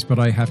to do this, but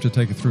I have to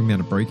take a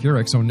 3-minute break here.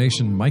 Exo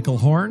Nation, Michael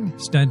Horn,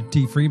 Stanton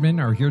T. Friedman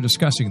are here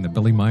discussing the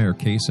Billy Meier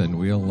case, and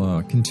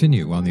we'll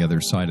continue on the other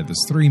side of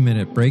this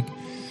 3-minute break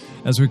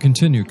as we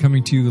continue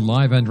coming to you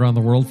live and around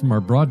the world from our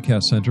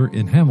broadcast center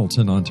in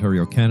Hamilton,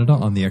 Ontario, Canada,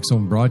 on the X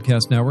Zone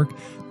Broadcast Network,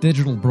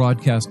 Digital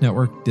Broadcast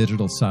Network,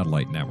 Digital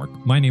Satellite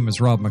Network. My name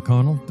is Rob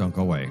McConnell. Don't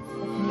go away.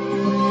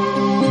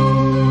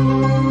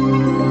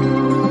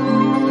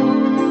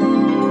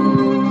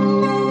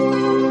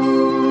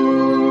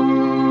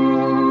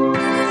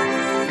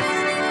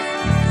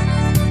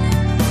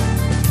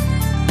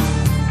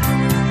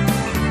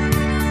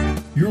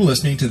 You're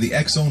listening to the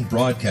X Zone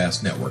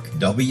Broadcast Network,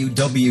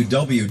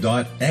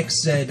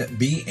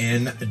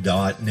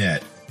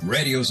 www.xzbn.net.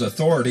 Radio's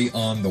authority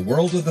on the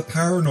world of the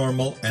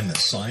paranormal and the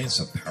science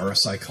of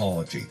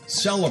parapsychology,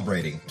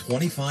 celebrating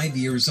 25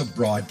 years of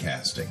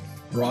broadcasting.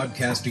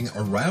 broadcasting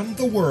around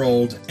the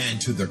world and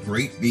to the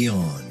great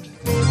beyond.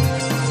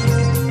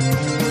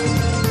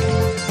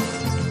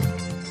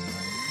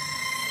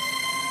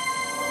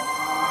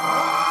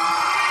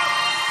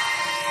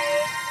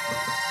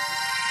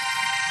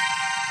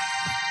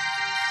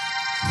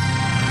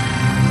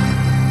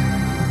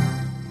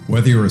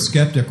 Whether you're a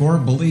skeptic or a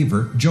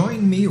believer,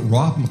 join me,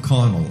 Rob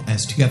McConnell,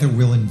 as together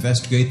we'll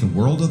investigate the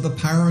world of the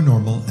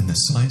paranormal and the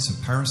science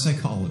of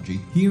parapsychology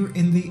here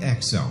in the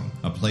X Zone,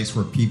 a place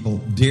where people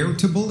dare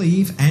to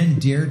believe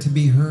and dare to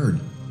be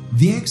heard.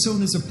 The X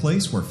Zone is a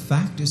place where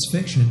fact is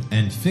fiction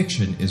and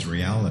fiction is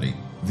reality.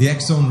 The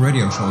X Zone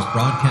radio show is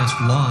broadcast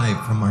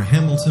live from our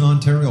Hamilton,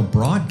 Ontario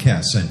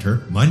Broadcast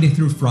Centre, Monday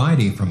through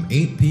Friday from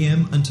 8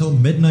 p.m. until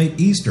midnight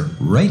Eastern,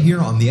 right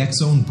here on the X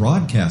Zone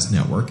Broadcast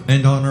Network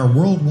and on our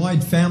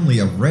worldwide family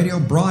of radio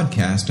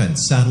broadcast and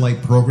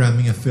satellite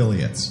programming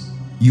affiliates.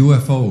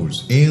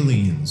 UFOs,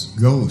 aliens,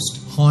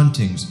 ghosts,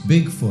 hauntings,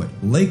 Bigfoot,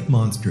 lake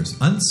monsters,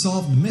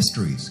 unsolved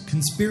mysteries,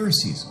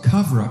 conspiracies,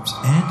 cover-ups,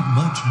 and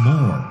much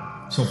more.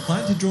 So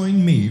plan to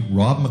join me,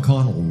 Rob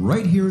McConnell,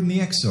 right here in the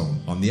X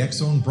Zone on the X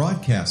Zone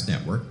Broadcast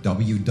Network,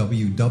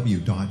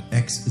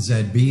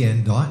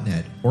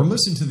 www.xzbn.net, or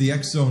listen to the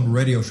X Zone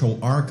radio show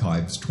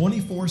archives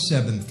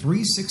 24/7,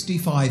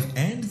 365,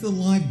 and the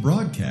live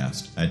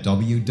broadcast at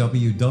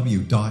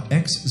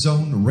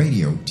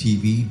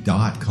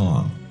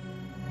www.xzoneradiotv.com.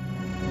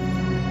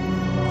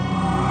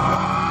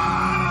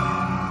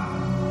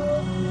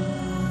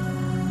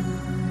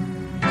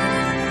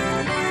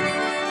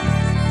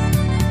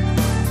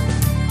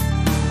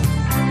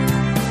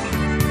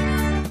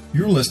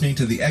 You're listening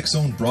to the X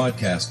Zone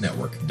Broadcast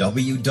Network,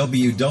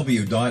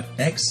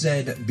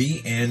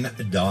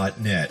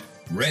 www.xzbn.net.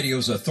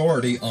 Radio's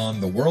authority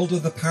on the world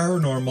of the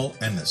paranormal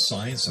and the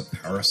science of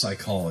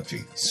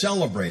parapsychology,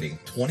 celebrating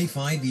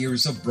 25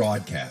 years of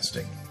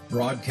broadcasting.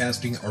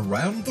 Broadcasting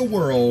around the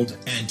world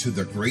and to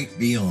the great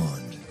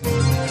beyond.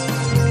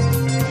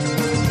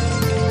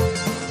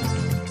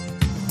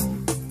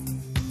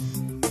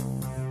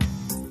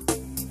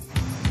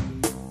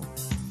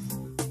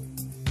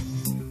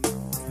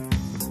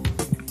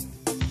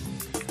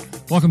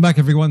 Welcome back,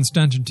 everyone.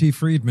 Stanton T.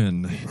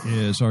 Friedman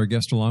is our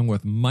guest, along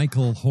with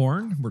Michael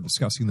Horn. We're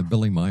discussing the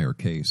Billy Meier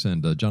case.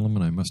 And,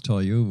 gentlemen, I must tell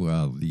you,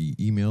 the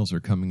emails are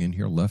coming in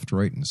here left,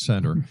 right, and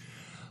center.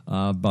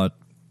 But,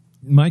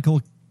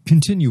 Michael,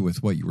 continue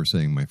with what you were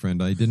saying, my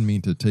friend. I didn't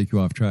mean to take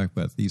you off track,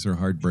 but these are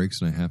hard breaks,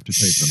 and I have to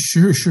take them.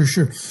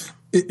 Sure.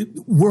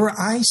 Where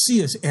I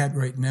see us at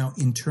right now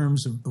in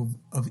terms of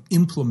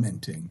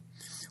implementing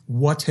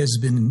what has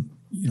been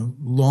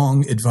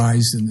long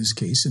advised in this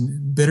case,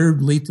 and better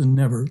late than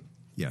never,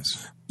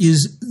 yes,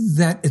 is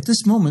that at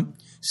this moment,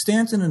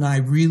 Stanton and I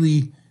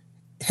really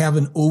have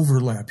an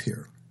overlap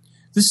here.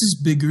 This is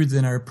bigger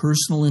than our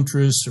personal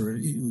interests, or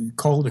you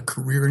call it a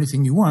career,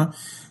 anything you want.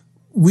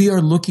 We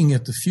are looking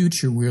at the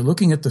future. We are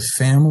looking at the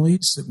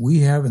families that we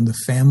have and the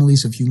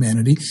families of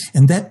humanity,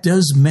 and that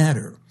does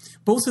matter.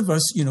 Both of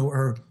us,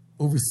 are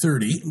over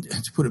 30,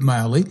 to put it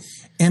mildly,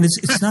 and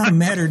it's not a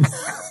matter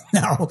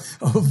now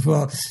of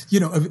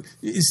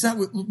it's not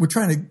we're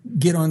trying to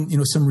get on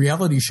some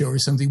reality show or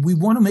something. We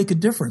want to make a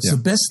difference. Yeah.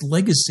 The best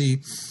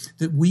legacy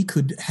that we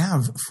could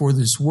have for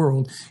this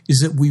world is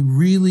that we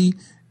really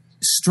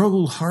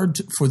struggled hard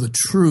for the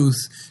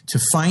truth, to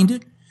find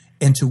it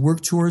and to work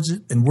towards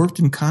it, and worked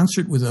in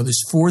concert with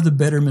others for the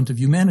betterment of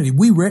humanity.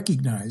 We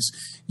recognize,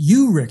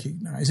 you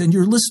recognize, and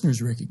your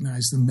listeners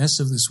recognize the mess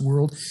of this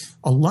world,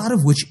 a lot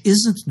of which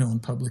isn't known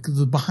publicly,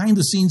 the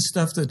behind-the-scenes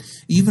stuff that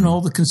even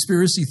all the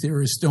conspiracy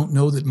theorists don't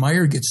know that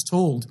Meier gets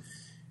told.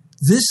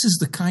 This is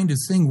the kind of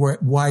thing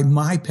why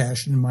my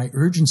passion and my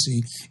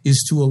urgency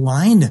is to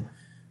align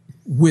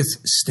with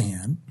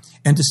Stan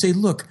and to say,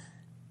 look,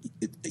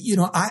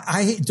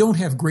 I don't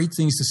have great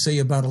things to say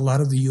about a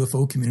lot of the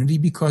UFO community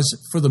because,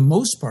 for the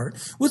most part,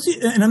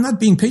 and I'm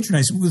not being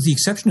patronizing, with the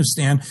exception of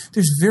Stan,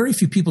 there's very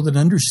few people that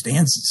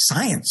understand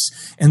science,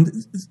 and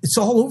it's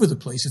all over the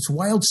place. It's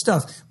wild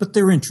stuff, but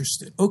they're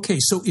interested. Okay,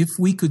 so if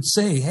we could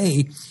say,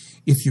 hey,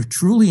 if you're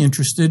truly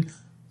interested,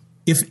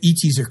 if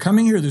ETs are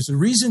coming here, there's a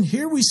reason.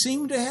 Here we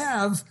seem to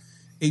have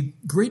a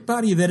great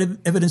body of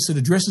evidence that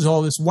addresses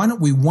all this. Why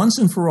don't we once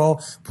and for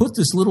all put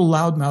this little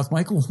loudmouth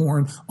Michael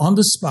Horn on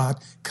the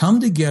spot, come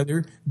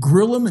together,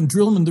 grill him and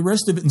drill him and the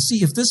rest of it, and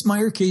see if this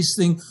Meier case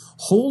thing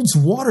holds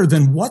water,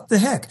 then what the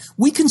heck?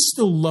 We can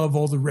still love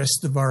all the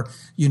rest of our,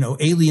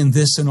 alien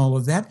this and all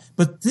of that,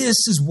 but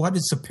this is what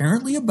it's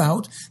apparently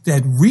about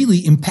that really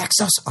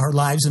impacts us, our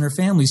lives, and our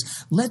families.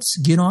 Let's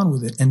get on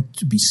with it. And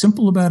to be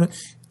simple about it,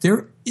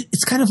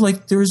 it's kind of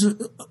like there's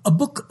a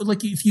book,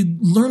 like if you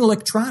learn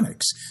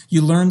electronics,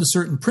 you learn the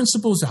certain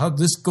principles, how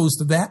this goes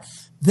to that.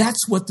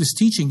 That's what this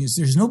teaching is.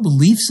 There's no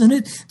beliefs in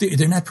it.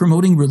 They're not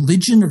promoting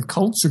religion or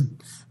cults.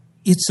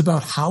 It's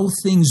about how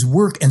things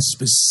work, and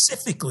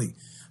specifically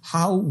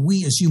how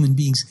we as human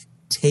beings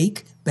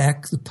take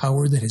back the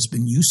power that has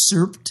been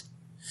usurped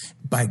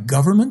by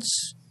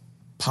governments,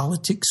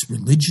 politics,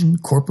 religion,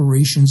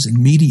 corporations,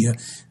 and media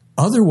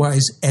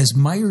Otherwise, as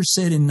Meier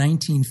said in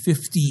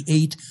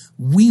 1958,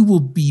 we will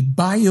be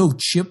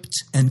biochipped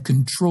and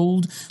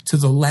controlled to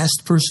the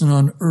last person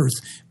on Earth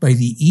by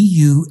the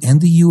EU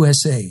and the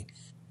USA.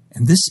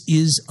 And this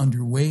is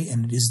underway,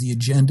 and it is the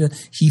agenda.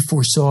 He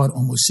foresaw it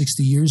almost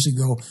 60 years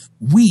ago.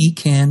 We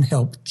can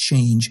help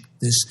change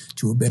this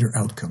to a better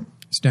outcome.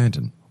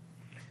 Stanton.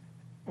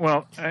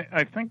 Well,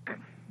 I think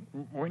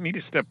we need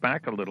to step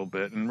back a little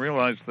bit and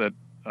realize that,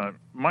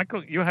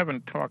 Michael, you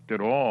haven't talked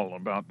at all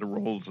about the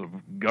roles of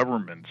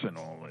governments in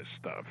all this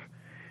stuff.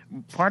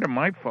 Part of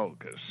my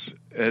focus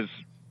is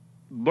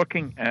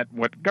looking at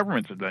what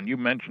governments have done. You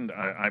mentioned,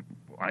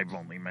 I've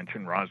only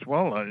mentioned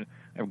Roswell.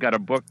 I've got a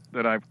book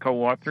that I've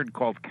co-authored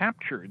called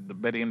Captured, the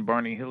Betty and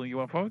Barney Hill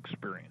UFO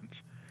Experience,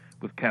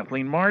 with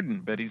Kathleen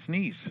Marden, Betty's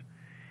niece.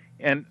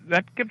 And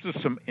that gives us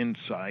some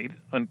insight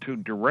into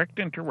direct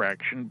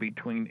interaction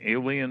between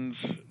aliens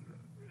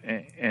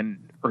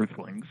and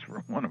Earthlings,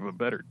 for want of a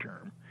better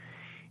term.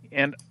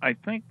 And I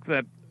think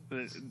that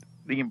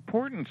the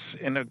importance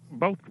in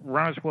both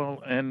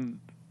Roswell and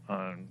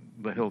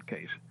the Hill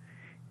case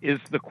is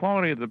the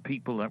quality of the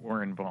people that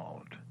were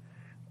involved.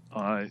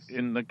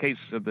 In the case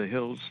of the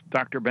Hills,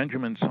 Dr.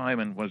 Benjamin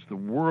Simon was the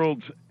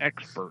world's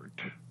expert,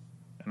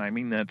 and I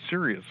mean that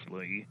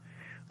seriously,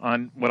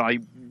 on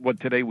what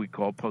today we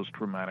call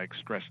post-traumatic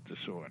stress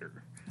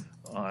disorder.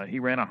 He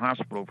ran a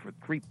hospital for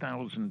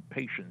 3,000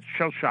 patients.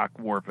 Shell-shock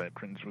war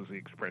veterans was the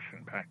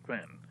expression back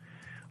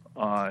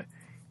then.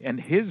 And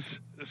his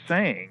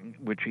saying,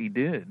 which he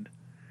did,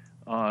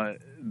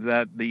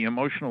 that the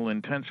emotional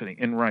intensity,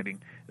 in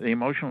writing, the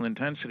emotional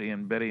intensity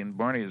in Betty and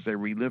Barney as they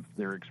relived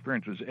their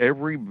experience was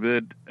every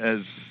bit as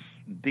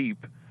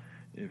deep,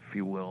 if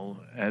you will,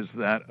 as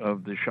that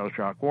of the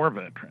shell-shock war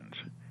veterans.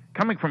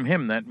 Coming from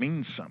him, that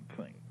means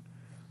something.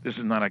 This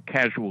is not a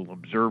casual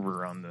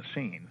observer on the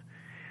scene.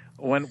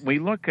 When we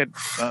look at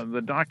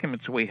the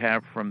documents we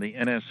have from the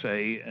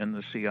NSA and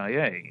the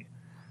CIA,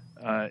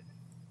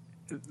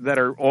 that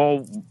are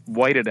all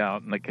whited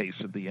out in the case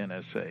of the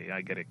NSA.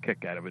 I get a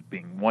kick out of it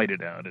being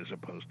whited out as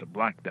opposed to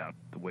blacked out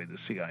the way the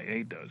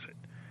CIA does it.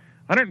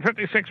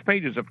 156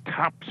 pages of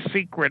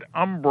top-secret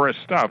Umbra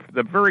stuff.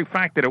 The very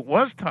fact that it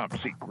was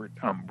top-secret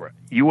Umbra,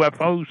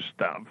 UFO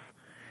stuff,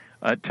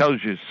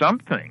 tells you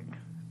something.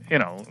 You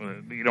know,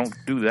 you don't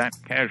do that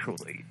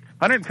casually.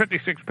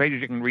 156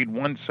 pages, you can read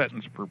one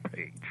sentence per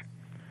page.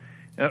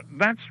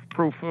 That's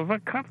proof of a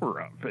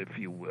cover-up, if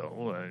you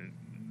will.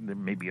 There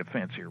may be a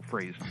fancier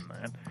phrase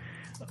than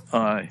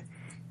that.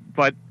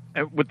 But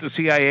with the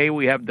CIA,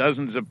 we have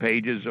dozens of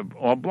pages of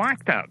all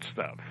blacked-out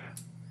stuff.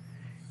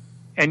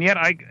 And yet,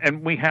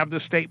 we have the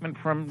statement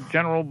from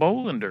General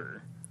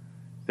Bolender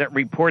that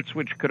reports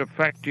which could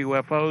affect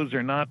UFOs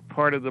are not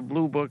part of the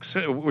Blue Book,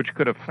 which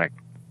could affect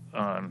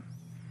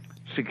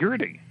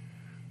security,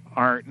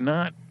 are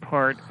not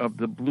part of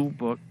the Blue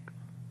Book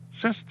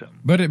system.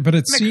 But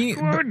it seems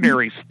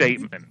extraordinary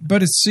statement.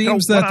 But it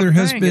seems that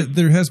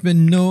there has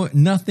been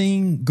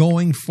nothing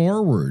going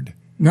forward.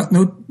 Yeah.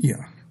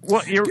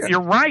 Well,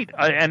 you're right,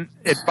 and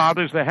it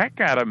bothers the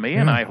heck out of me,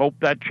 and I hope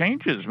that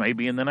changes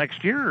maybe in the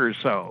next year or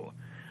so.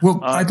 Well,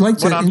 I'd like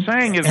to. What I'm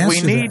saying is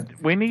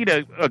we need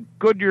a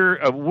Goodyear,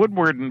 a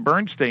Woodward and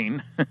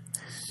Bernstein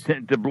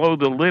to blow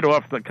the lid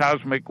off the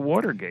cosmic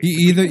Watergate.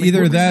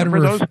 Either that or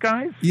those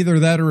guys. Either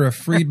that or a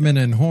Friedman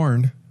and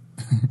Horn.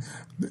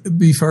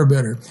 Be far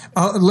better.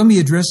 Let me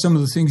address some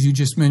of the things you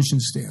just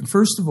mentioned, Stan.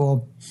 First of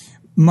all,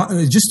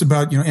 just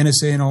about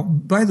NSA and all.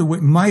 By the way,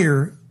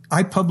 Meier,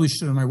 I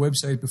published it on my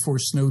website before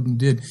Snowden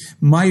did.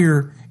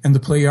 Meier and the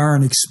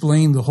Playaran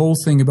explained the whole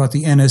thing about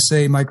the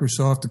NSA,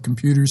 Microsoft, the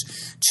computers,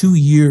 2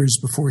 years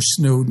before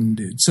Snowden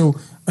did. So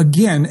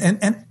again,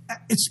 and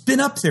it's been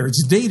up there,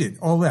 it's dated,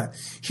 all that.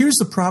 Here's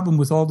the problem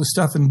with all the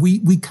stuff, and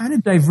we kind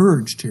of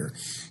diverged here.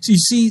 So you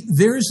see,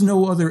 there's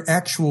no other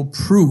actual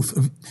proof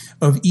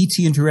of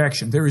ET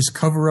interaction. There is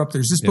cover-up,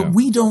 there's this, but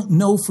we don't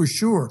know for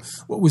sure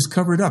what was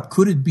covered up.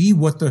 Could it be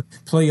what the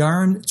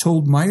Playaran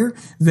told Meier,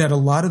 that a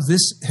lot of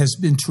this has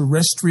been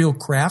terrestrial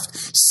craft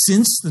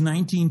since the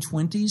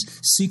 1920s,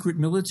 secret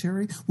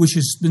military, which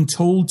has been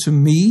told to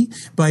me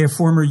by a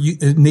former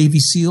Navy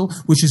SEAL,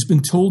 which has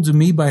been told to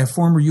me by a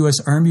former U.S.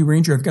 Army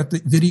Ranger. I've got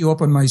the video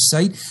up on my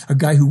site, a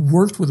guy who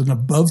worked with an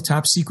above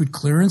top secret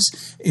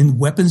clearance in the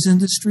weapons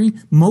industry.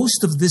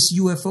 Most of this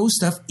UFO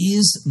stuff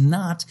is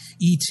not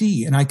ET.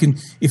 And I can,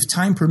 if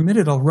time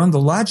permitted, I'll run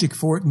the logic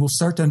for it and we'll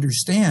start to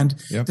understand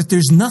that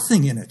there's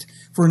nothing in it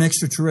for an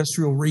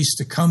extraterrestrial race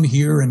to come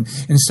here and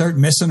start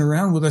messing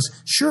around with us.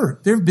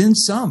 Sure, there have been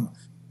some,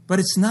 but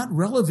it's not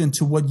relevant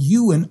to what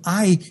you and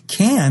I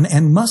can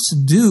and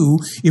must do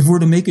if we're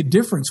to make a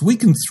difference. We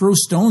can throw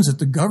stones at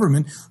the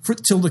government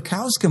till the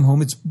cows come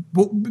home. It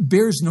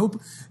bears no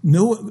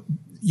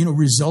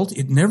result.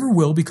 It never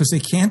will, because they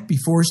can't be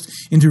forced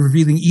into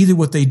revealing either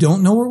what they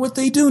don't know or what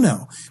they do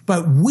know.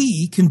 But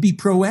we can be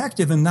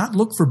proactive and not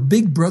look for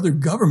big brother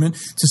government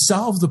to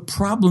solve the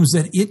problems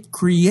that it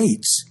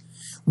creates.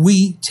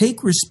 We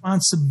take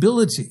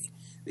responsibility.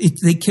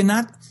 They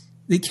cannot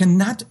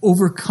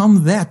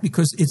overcome that,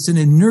 because it's an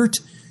inert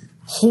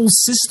whole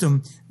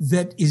system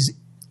that is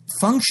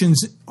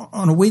functions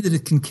on a way that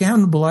it can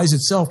cannibalize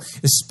itself,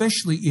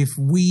 especially if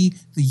we,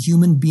 the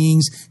human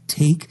beings,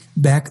 take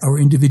back our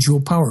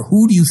individual power.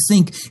 Who do you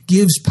think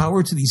gives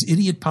power to these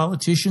idiot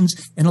politicians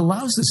and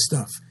allows this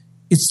stuff?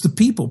 It's the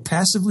people,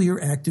 passively or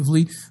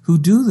actively, who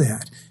do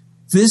that.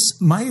 This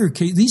Meier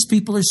case, these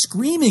people are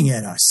screaming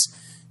at us.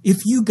 If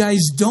you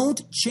guys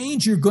don't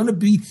change, you're going to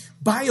be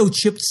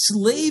biochipped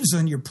slaves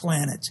on your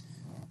planet.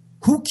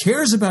 Who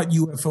cares about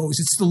UFOs?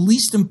 It's the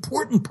least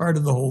important part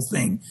of the whole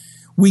thing.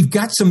 We've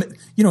got some,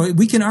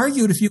 we can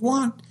argue it if you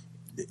want.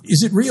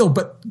 Is it real?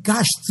 But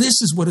gosh, this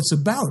is what it's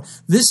about.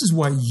 This is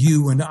why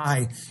you and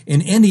I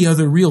and any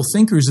other real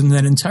thinkers in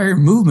that entire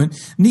movement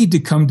need to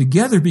come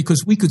together,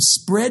 because we could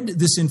spread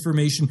this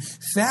information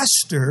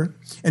faster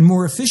and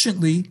more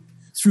efficiently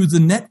through the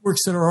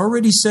networks that are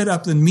already set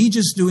up than me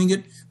just doing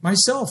it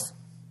myself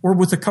or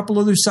with a couple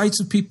other sites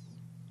of people.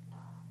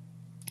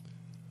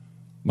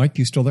 Mike,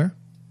 you still there?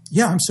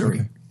 Yeah, I'm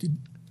sorry. Okay.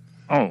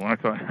 Oh, I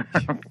thought,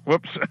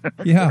 whoops.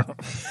 Yeah.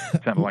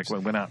 Sounded like we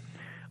went out.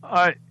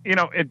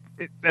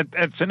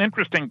 It's an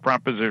interesting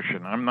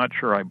proposition. I'm not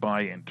sure I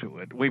buy into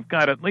it. We've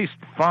got at least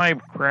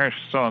 5 crash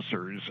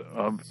saucers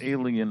of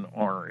alien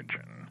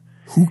origin.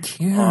 Who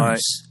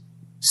cares?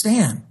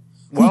 Stan,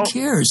 who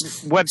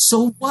cares?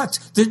 So what?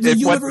 The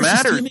universe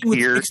is teeming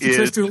with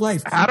extraterrestrial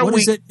life. What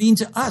does that mean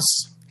to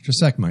us?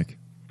 Just a sec, Mike.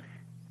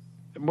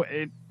 What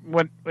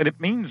it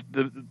means,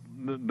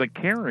 the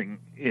caring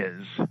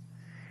is,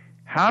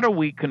 how do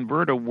we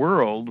convert a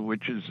world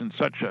which is in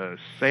such a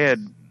sad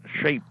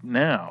shape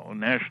now,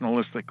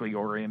 nationalistically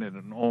oriented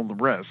and all the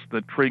rest,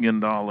 the $1 trillion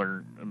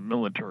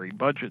military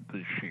budget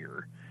this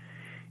year,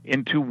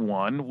 into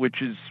one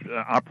which is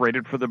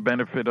operated for the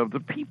benefit of the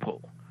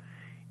people?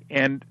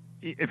 And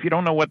if you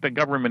don't know what the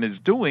government is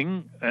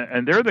doing,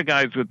 and they're the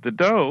guys with the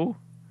dough,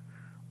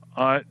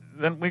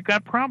 then we've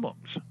got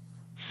problems,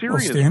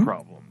 serious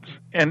problems.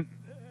 And,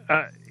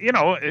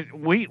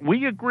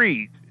 we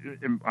agree.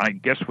 I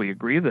guess we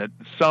agree that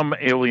some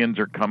aliens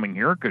are coming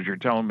here, because you're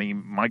telling me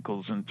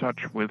Michael's in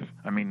touch with,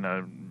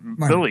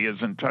 Billy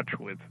is in touch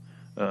with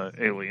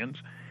aliens.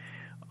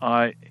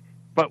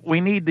 But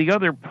we need the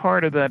other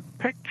part of that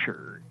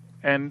picture,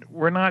 and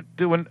we're not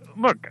doing,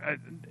 look,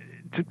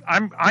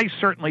 I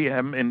certainly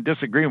am in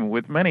disagreement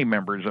with many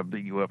members of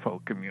the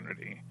UFO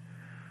community.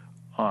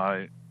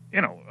 On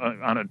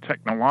a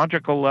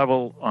technological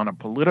level, on a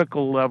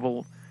political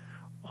level,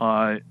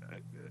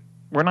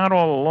 we're not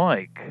all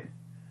alike.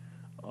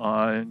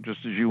 Just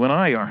as you and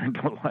I aren't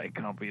alike,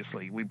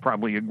 obviously. We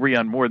probably agree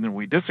on more than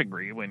we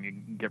disagree when you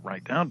get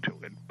right down to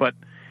it. But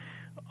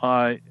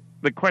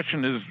the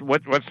question is,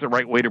 what's the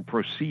right way to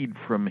proceed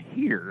from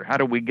here? How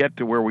do we get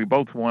to where we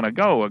both want to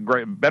go?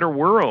 A better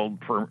world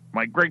for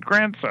my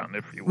great-grandson,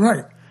 if you will.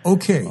 Right.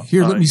 Okay.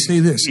 Here, let me say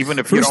this. Even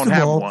if you don't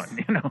have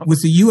one.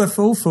 With the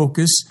UFO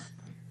focus,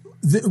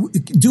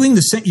 doing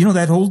the same,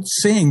 that old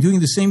saying, doing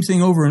the same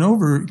thing over and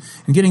over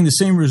and getting the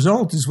same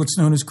result is what's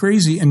known as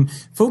crazy. And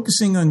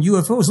focusing on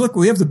UFOs, look,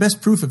 we have the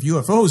best proof of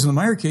UFOs in the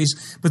Meier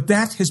case, but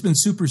that has been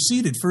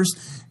superseded. First,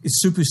 it's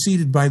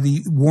superseded by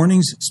the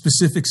warnings,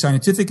 specific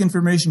scientific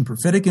information,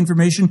 prophetic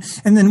information,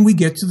 and then we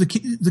get to the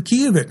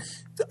key of it.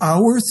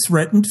 Our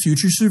threatened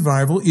future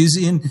survival is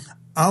in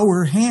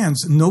our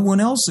hands, no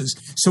one else's.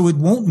 So it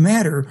won't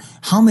matter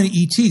how many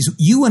ETs.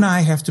 You and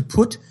I have to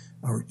put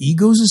our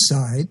egos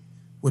aside,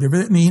 whatever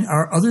that means,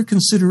 our other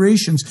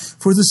considerations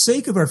for the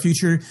sake of our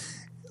future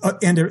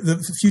and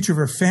the future of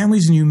our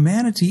families and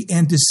humanity,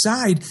 and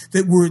decide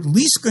that we're at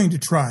least going to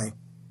try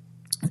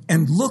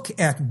and look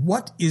at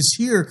what is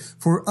here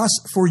for us,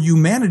 for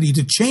humanity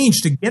to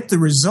change, to get the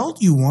result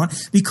you want,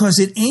 because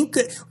it ain't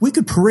good. We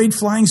could parade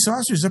flying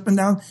saucers up and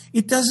down.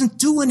 It doesn't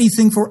do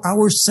anything for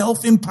our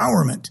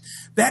self-empowerment.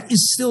 That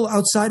is still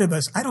outside of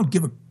us. I don't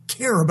give a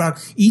care about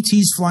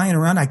ETs flying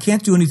around. I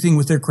can't do anything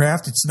with their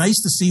craft. It's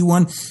nice to see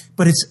one,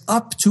 but it's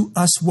up to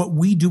us what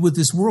we do with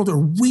this world, or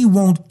we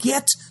won't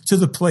get to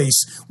the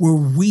place where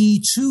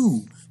we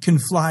too can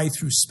fly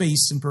through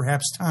space and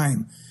perhaps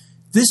time.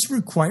 This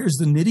requires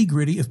the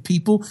nitty-gritty of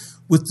people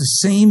with the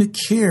same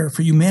care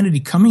for humanity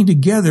coming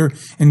together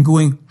and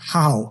going,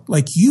 how?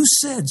 Like you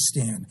said,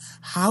 Stan,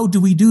 how do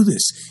we do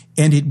this?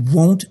 And it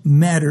won't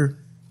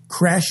matter.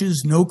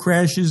 Crashes, no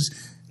crashes,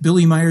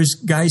 Billy Meier's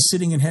guys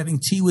sitting and having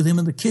tea with him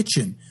in the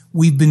kitchen.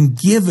 We've been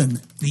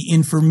given the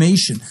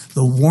information,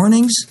 the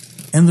warnings,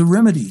 and the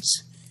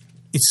remedies.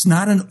 It's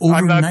not an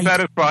overnight... I'm not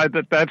satisfied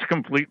that that's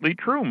completely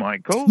true,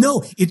 Michael.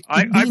 No, it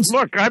means...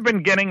 Look, I've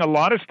been getting a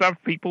lot of stuff,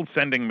 people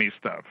sending me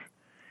stuff.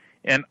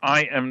 And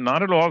I am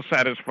not at all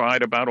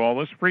satisfied about all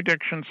this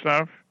prediction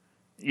stuff.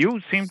 You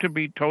seem to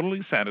be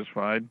totally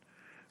satisfied.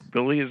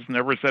 Billy has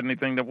never said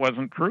anything that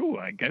wasn't true,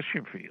 I guess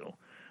you feel.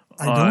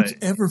 I don't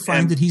ever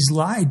find that he's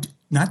lied,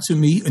 not to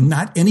me and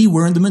not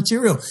anywhere in the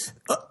material.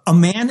 A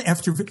man,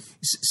 after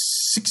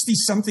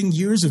 60-something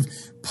years of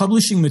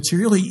publishing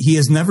material, he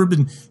has never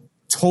been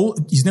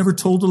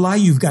told a lie.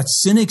 You've got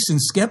cynics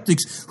and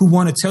skeptics who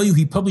want to tell you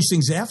he published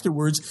things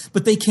afterwards,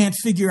 but they can't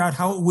figure out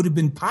how it would have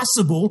been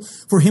possible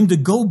for him to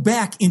go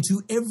back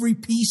into every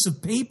piece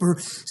of paper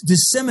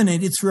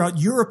disseminated throughout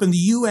Europe and the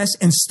U.S.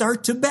 and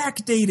start to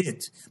backdate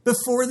it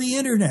before the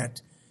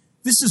internet.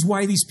 This is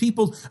why these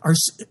people are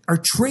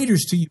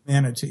traitors to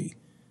humanity.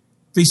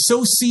 They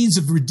sow seeds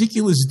of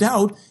ridiculous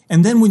doubt,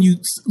 and then when you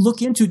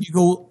look into it, you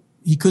go,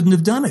 he couldn't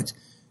have done it.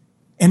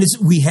 And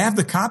we have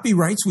the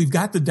copyrights, we've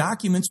got the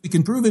documents, we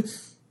can prove it.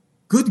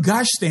 Good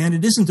gosh, Stan,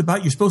 it isn't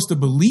about you're supposed to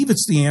believe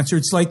it's the answer.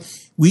 It's like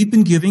we've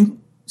been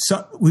giving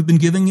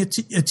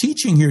a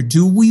teaching here.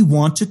 Do we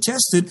want to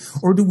test it,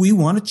 or do we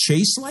want to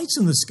chase lights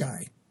in the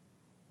sky?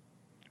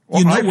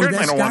 Well, I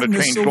certainly don't want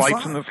to change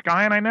lights in the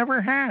sky, and I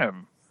never have.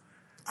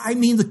 I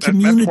mean the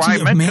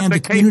community of man, the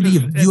community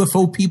of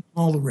UFO people,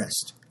 and all the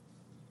rest.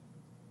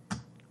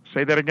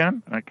 Say that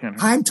again? I can't.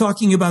 I'm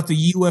talking about the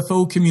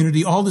UFO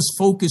community, all this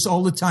focus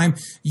all the time,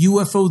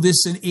 UFO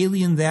this and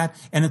alien that,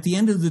 and at the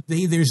end of the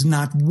day, there's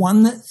not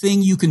one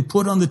thing you can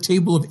put on the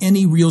table of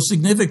any real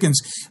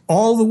significance.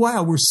 All the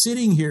while, we're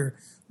sitting here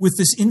with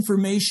this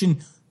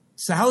information,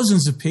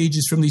 thousands of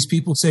pages from these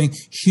people saying,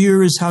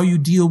 here is how you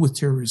deal with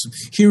terrorism.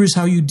 Here is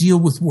how you deal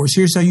with wars.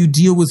 Here's how you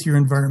deal with your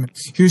environment.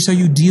 Here's how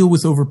you deal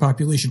with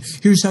overpopulation.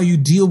 Here's how you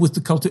deal with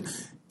the cult.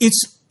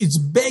 It's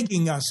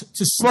begging us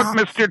to stop.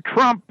 Look,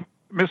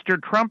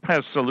 Mr. Trump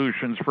has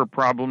solutions for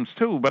problems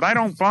too, but I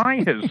don't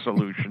buy his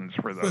solutions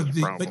for those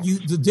problems. But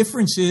the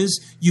difference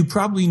is you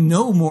probably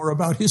know more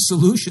about his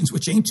solutions,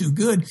 which ain't too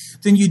good,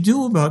 than you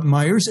do about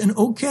Meier's. And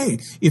okay,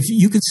 if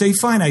you could say,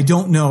 fine, I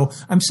don't know.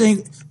 I'm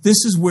saying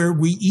this is where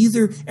we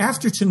either,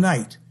 after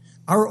tonight,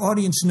 our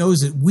audience knows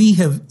that we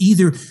have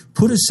either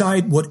put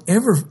aside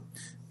whatever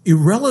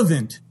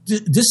irrelevant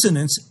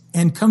dissonance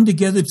and come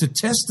together to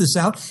test this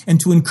out and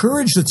to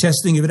encourage the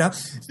testing of it out.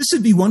 This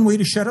would be one way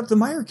to shut up the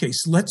Meier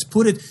case. Let's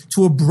put it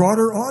to a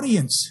broader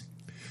audience.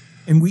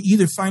 And we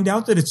either find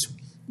out that it's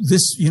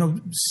this,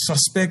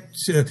 suspect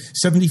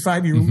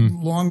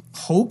 75-year-long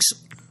hoax,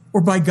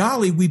 or by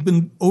golly, we've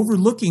been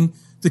overlooking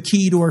the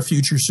key to our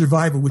future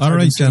survival. All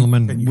right,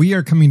 gentlemen, we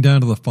are coming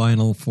down to the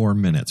final 4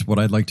 minutes. What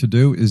I'd like to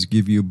do is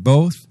give you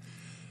both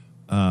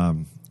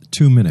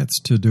 2 minutes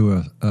to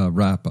do a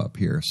wrap up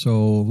here.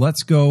 So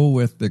let's go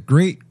with the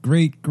great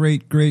grandfather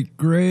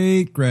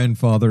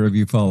of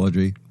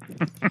ufology,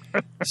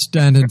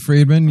 Stanton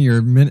Friedman.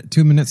 Your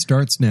 2 minutes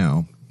starts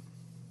now.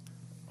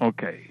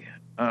 Okay.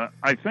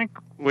 I think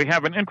we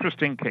have an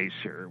interesting case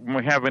here.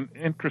 We have an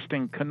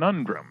interesting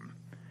conundrum,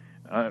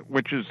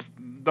 which is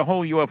the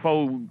whole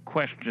UFO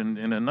question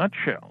in a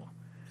nutshell.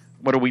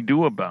 What do we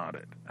do about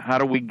it? How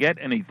do we get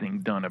anything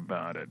done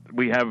about it?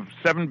 We have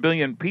 7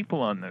 billion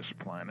people on this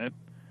planet.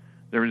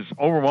 There's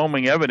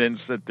overwhelming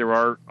evidence that there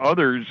are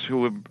others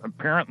who have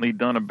apparently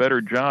done a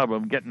better job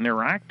of getting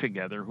their act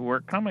together who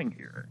are coming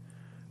here.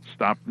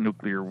 Stop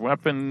nuclear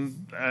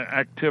weapon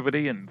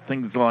activity and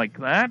things like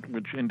that,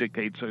 which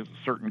indicates a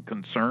certain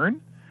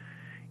concern.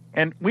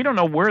 And we don't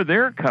know where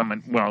they're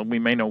coming. Well, we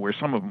may know where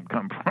some of them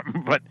come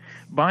from, but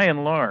by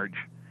and large,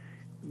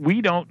 we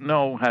don't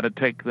know how to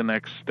take the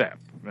next step.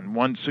 And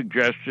one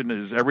suggestion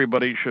is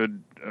everybody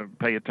should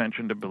pay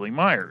attention to Billy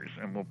Meier,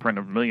 and we'll print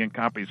 1 million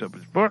copies of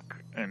his book,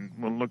 and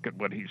we'll look at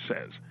what he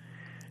says.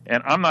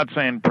 And I'm not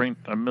saying print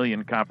 1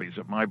 million copies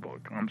of my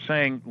book. I'm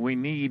saying we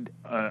need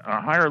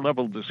a higher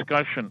level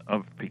discussion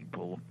of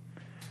people,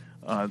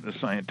 the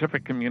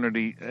scientific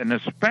community, and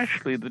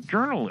especially the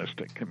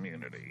journalistic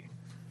community,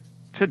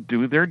 to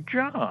do their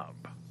job.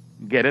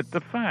 Get at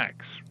the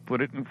facts.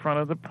 Put it in front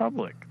of the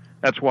public.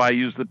 That's why I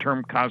use the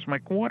term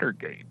cosmic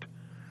Watergate.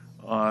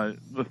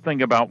 The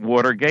thing about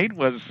Watergate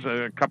was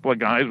a couple of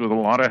guys with a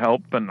lot of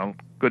help and a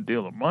good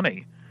deal of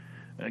money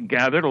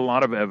gathered a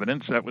lot of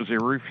evidence that was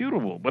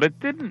irrefutable, but it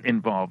didn't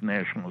involve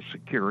national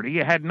security.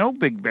 You had no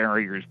big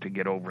barriers to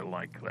get over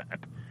like that.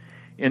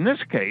 In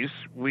this case,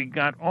 we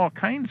got all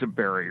kinds of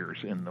barriers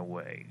in the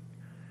way.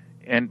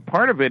 And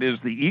part of it is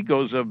the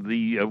egos of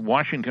the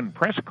Washington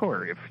press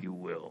corps, if you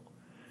will.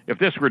 If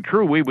this were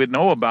true, we would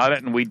know about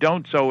it, and we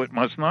don't, so it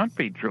must not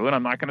be true, and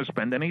I'm not going to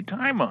spend any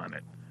time on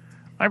it.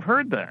 I've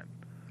heard that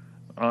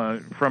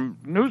from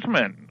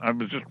newsmen. I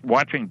was just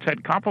watching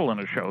Ted Koppel on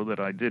a show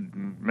that I did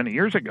many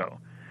years ago,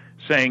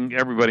 saying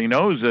everybody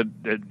knows that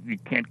you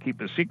can't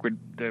keep a secret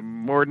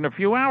more than a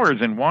few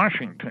hours in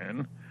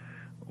Washington.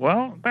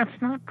 Well,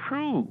 that's not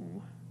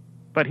true.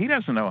 But he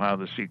doesn't know how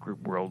the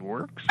secret world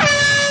works.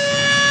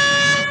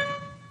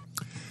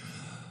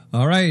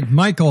 All right,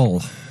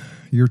 Michael,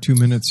 your 2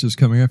 minutes is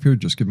coming up here.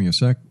 Just give me a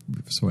sec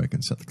so I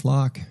can set the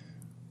clock.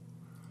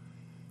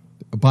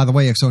 By the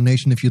way, Exo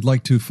Nation, if you'd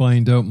like to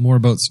find out more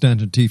about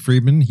Stanton T.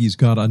 Friedman, he's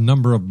got a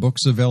number of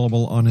books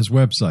available on his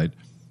website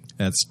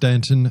at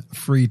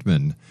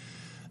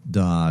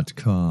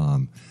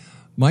StantonFriedman.com.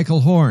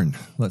 Michael Horn,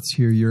 let's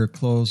hear your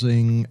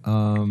closing.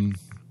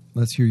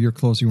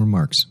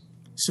 Remarks.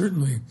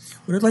 Certainly.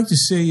 What I'd like to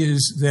say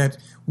is that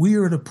we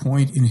are at a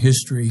point in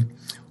history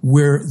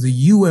where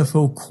the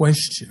UFO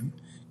question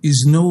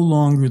is no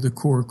longer the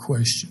core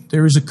question.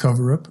 There is a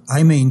cover-up.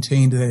 I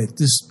maintain that at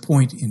this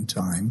point in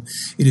time,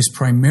 it is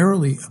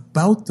primarily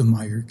about the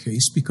Meier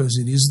case because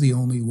it is the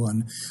only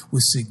one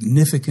with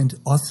significant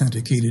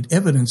authenticated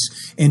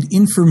evidence and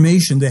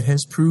information that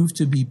has proved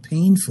to be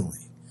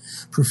painfully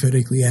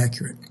prophetically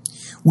accurate.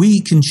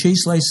 We can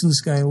chase lights in the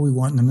sky all we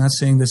want, and I'm not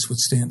saying that's what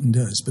Stanton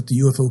does, but the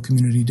UFO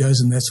community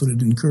does, and that's what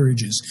it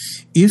encourages.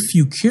 If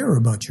you care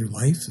about your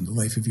life and the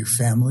life of your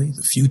family,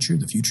 the future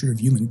of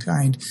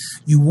humankind,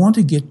 you want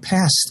to get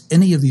past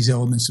any of these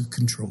elements of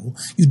control.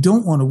 You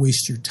don't want to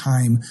waste your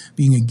time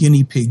being a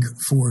guinea pig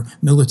for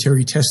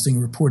military testing,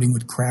 reporting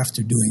what craft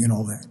are doing and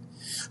all that.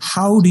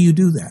 How do you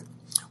do that?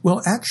 Well,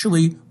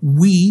 actually,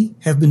 we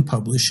have been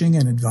publishing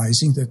and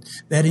advising that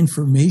that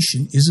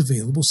information is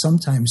available,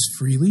 sometimes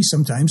freely,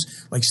 sometimes,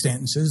 like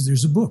Stanton says,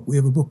 there's a book. We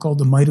have a book called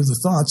The Might of the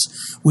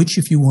Thoughts, which,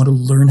 if you want to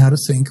learn how to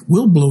think,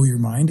 will blow your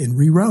mind and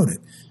reroute it.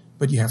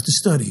 But you have to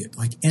study it,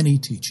 like any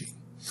teaching.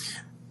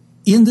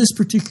 In this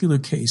particular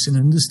case, and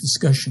in this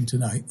discussion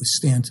tonight with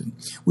Stanton,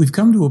 we've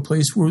come to a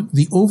place where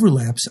the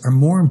overlaps are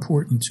more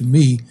important to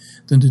me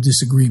than the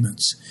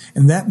disagreements.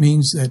 And that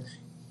means that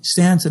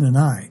Stanton and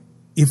I,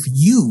 if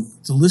you,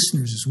 the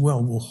listeners as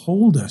well, will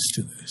hold us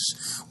to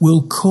this,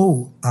 will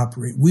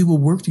cooperate, we will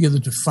work together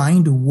to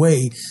find a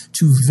way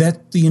to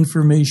vet the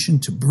information,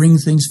 to bring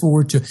things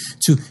forward, to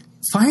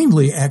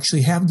finally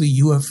actually have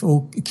the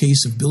UFO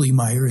case of Billy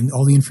Meier and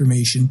all the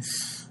information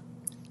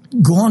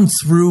gone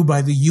through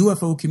by the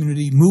UFO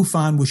community,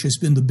 MUFON, which has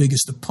been the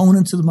biggest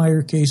opponent to the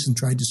Meier case and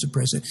tried to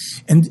suppress it,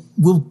 and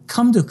we'll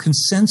come to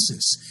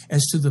consensus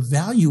as to the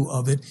value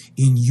of it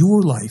in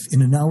your life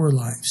and in our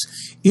lives.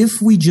 If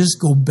we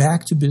just go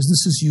back to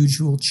business as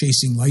usual,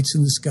 chasing lights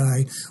in the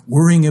sky,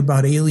 worrying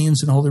about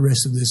aliens and all the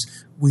rest of this,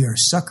 we are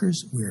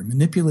suckers, we are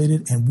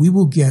manipulated, and we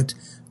will get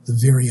the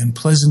very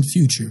unpleasant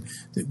future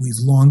that we've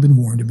long been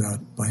warned about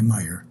by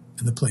Meier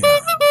and the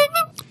playground.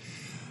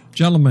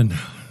 Gentlemen,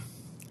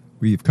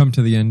 we've come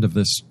to the end of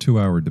this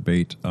 2-hour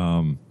debate.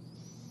 I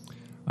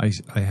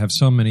have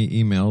so many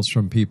emails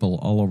from people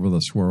all over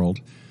this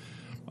world.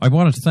 I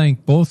want to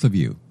thank both of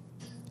you.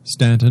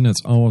 Stanton, it's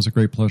always a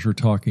great pleasure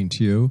talking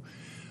to you.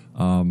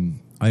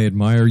 I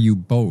admire you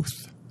both.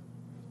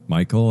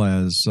 Michael,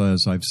 as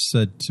I've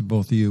said to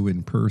both of you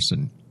in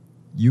person,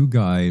 you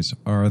guys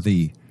are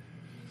the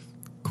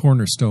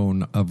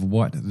cornerstone of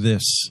what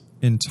this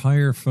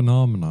entire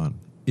phenomenon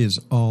is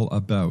all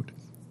about.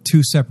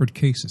 Two separate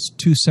cases,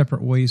 two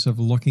separate ways of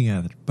looking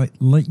at it. But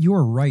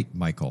you're right,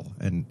 Michael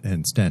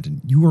and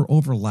Stanton. You are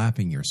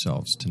overlapping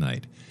yourselves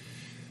tonight.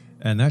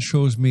 And that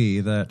shows me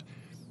that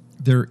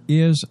there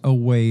is a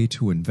way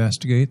to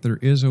investigate. There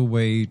is a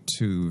way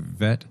to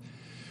vet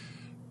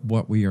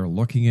what we are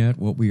looking at,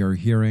 what we are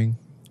hearing.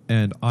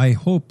 And I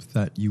hope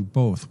that you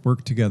both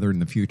work together in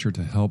the future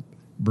to help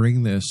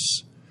bring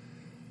this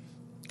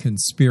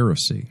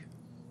conspiracy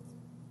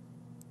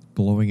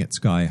blowing it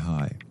sky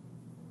high.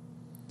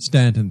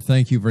 Stanton,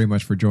 thank you very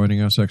much for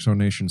joining us.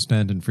 Exonation,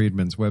 Stanton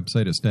Friedman's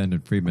website is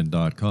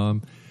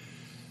stantonfriedman.com.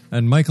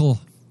 And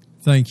Michael,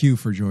 thank you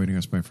for joining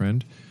us, my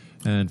friend.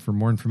 And for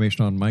more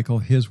information on Michael,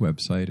 his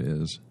website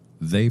is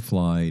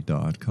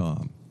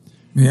theyfly.com.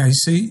 May I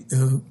say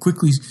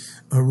quickly,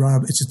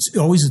 Rob, it's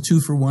always a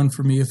 2-for-1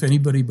 for me. If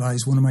anybody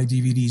buys one of my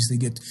DVDs, they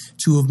get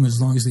 2 of them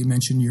as long as they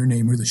mention your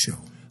name or the show.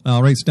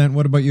 All right, Stanton,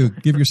 what about you?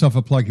 Give yourself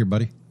a plug here,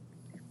 buddy.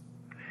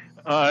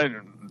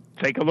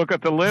 Take a look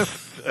at the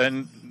list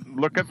and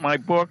look at my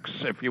books.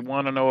 If you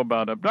want to know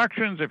about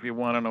abductions, if you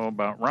want to know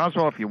about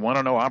Roswell, if you want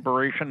to know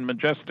Operation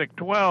Majestic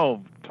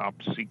 12, Top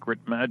Secret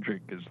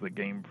Magic is the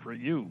game for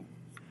you.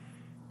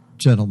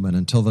 Gentlemen,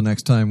 until the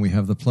next time we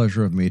have the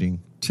pleasure of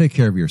meeting, take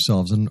care of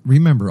yourselves. And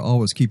remember,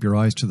 always keep your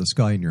eyes to the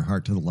sky and your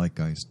heart to the light,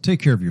 guys.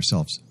 Take care of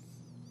yourselves.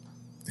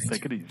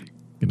 Take it easy.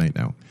 Good night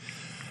now.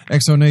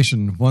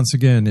 Exonation, once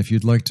again, if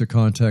you'd like to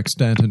contact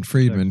Stanton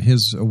Friedman,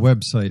 his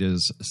website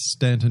is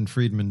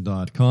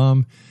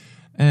stantonfriedman.com.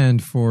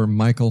 And for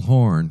Michael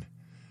Horn,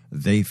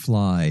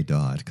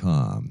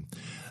 theyfly.com.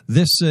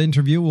 This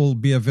interview will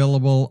be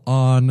available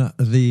on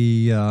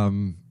the,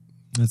 on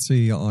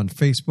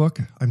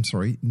Facebook. I'm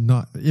sorry,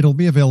 it'll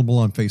be available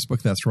on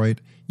Facebook, that's right,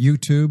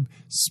 YouTube,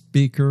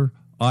 Speaker,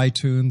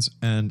 iTunes,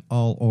 and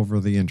all over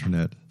the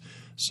internet.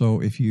 So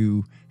if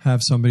you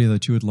have somebody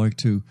that you would like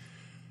to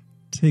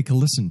take a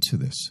listen to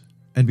this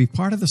and be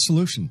part of the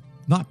solution,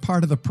 not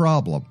part of the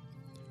problem,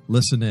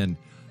 listen in.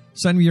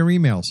 Send me your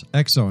emails,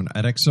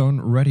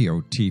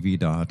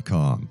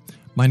 exxon@exxonradiotv.com.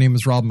 My name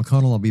is Rob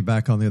McConnell. I'll be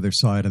back on the other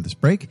side of this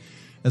break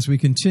as we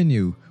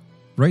continue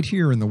right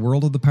here in the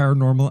world of the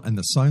paranormal and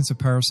the science of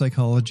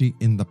parapsychology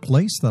in the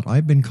place that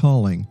I've been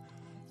calling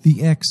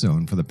the X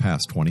Zone for the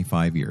past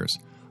 25 years.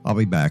 I'll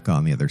be back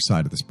on the other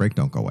side of this break.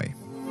 Don't go away.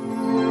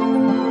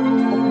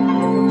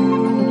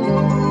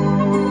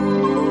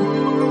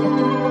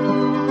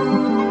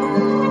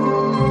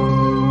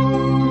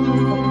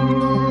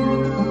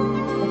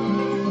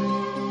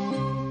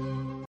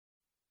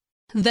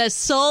 The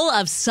soul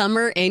of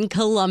summer in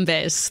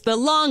Columbus. The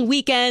long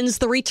weekends,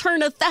 the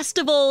return of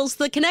festivals,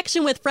 the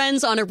connection with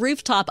friends on a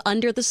rooftop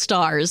under the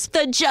stars.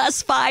 The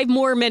just 5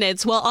 more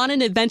minutes while on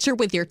an adventure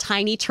with your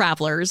tiny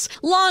travelers.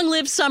 Long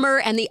live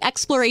summer and the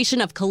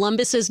exploration of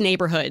Columbus's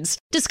neighborhoods.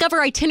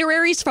 Discover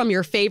itineraries from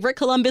your favorite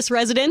Columbus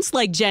residents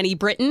like Jenny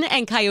Britton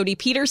and Coyote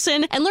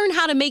Peterson and learn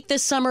how to make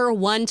this summer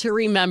one to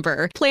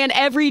remember. Plan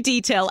every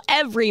detail,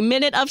 every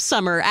minute of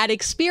summer at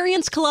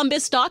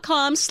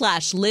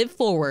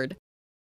experiencecolumbus.com/liveforward.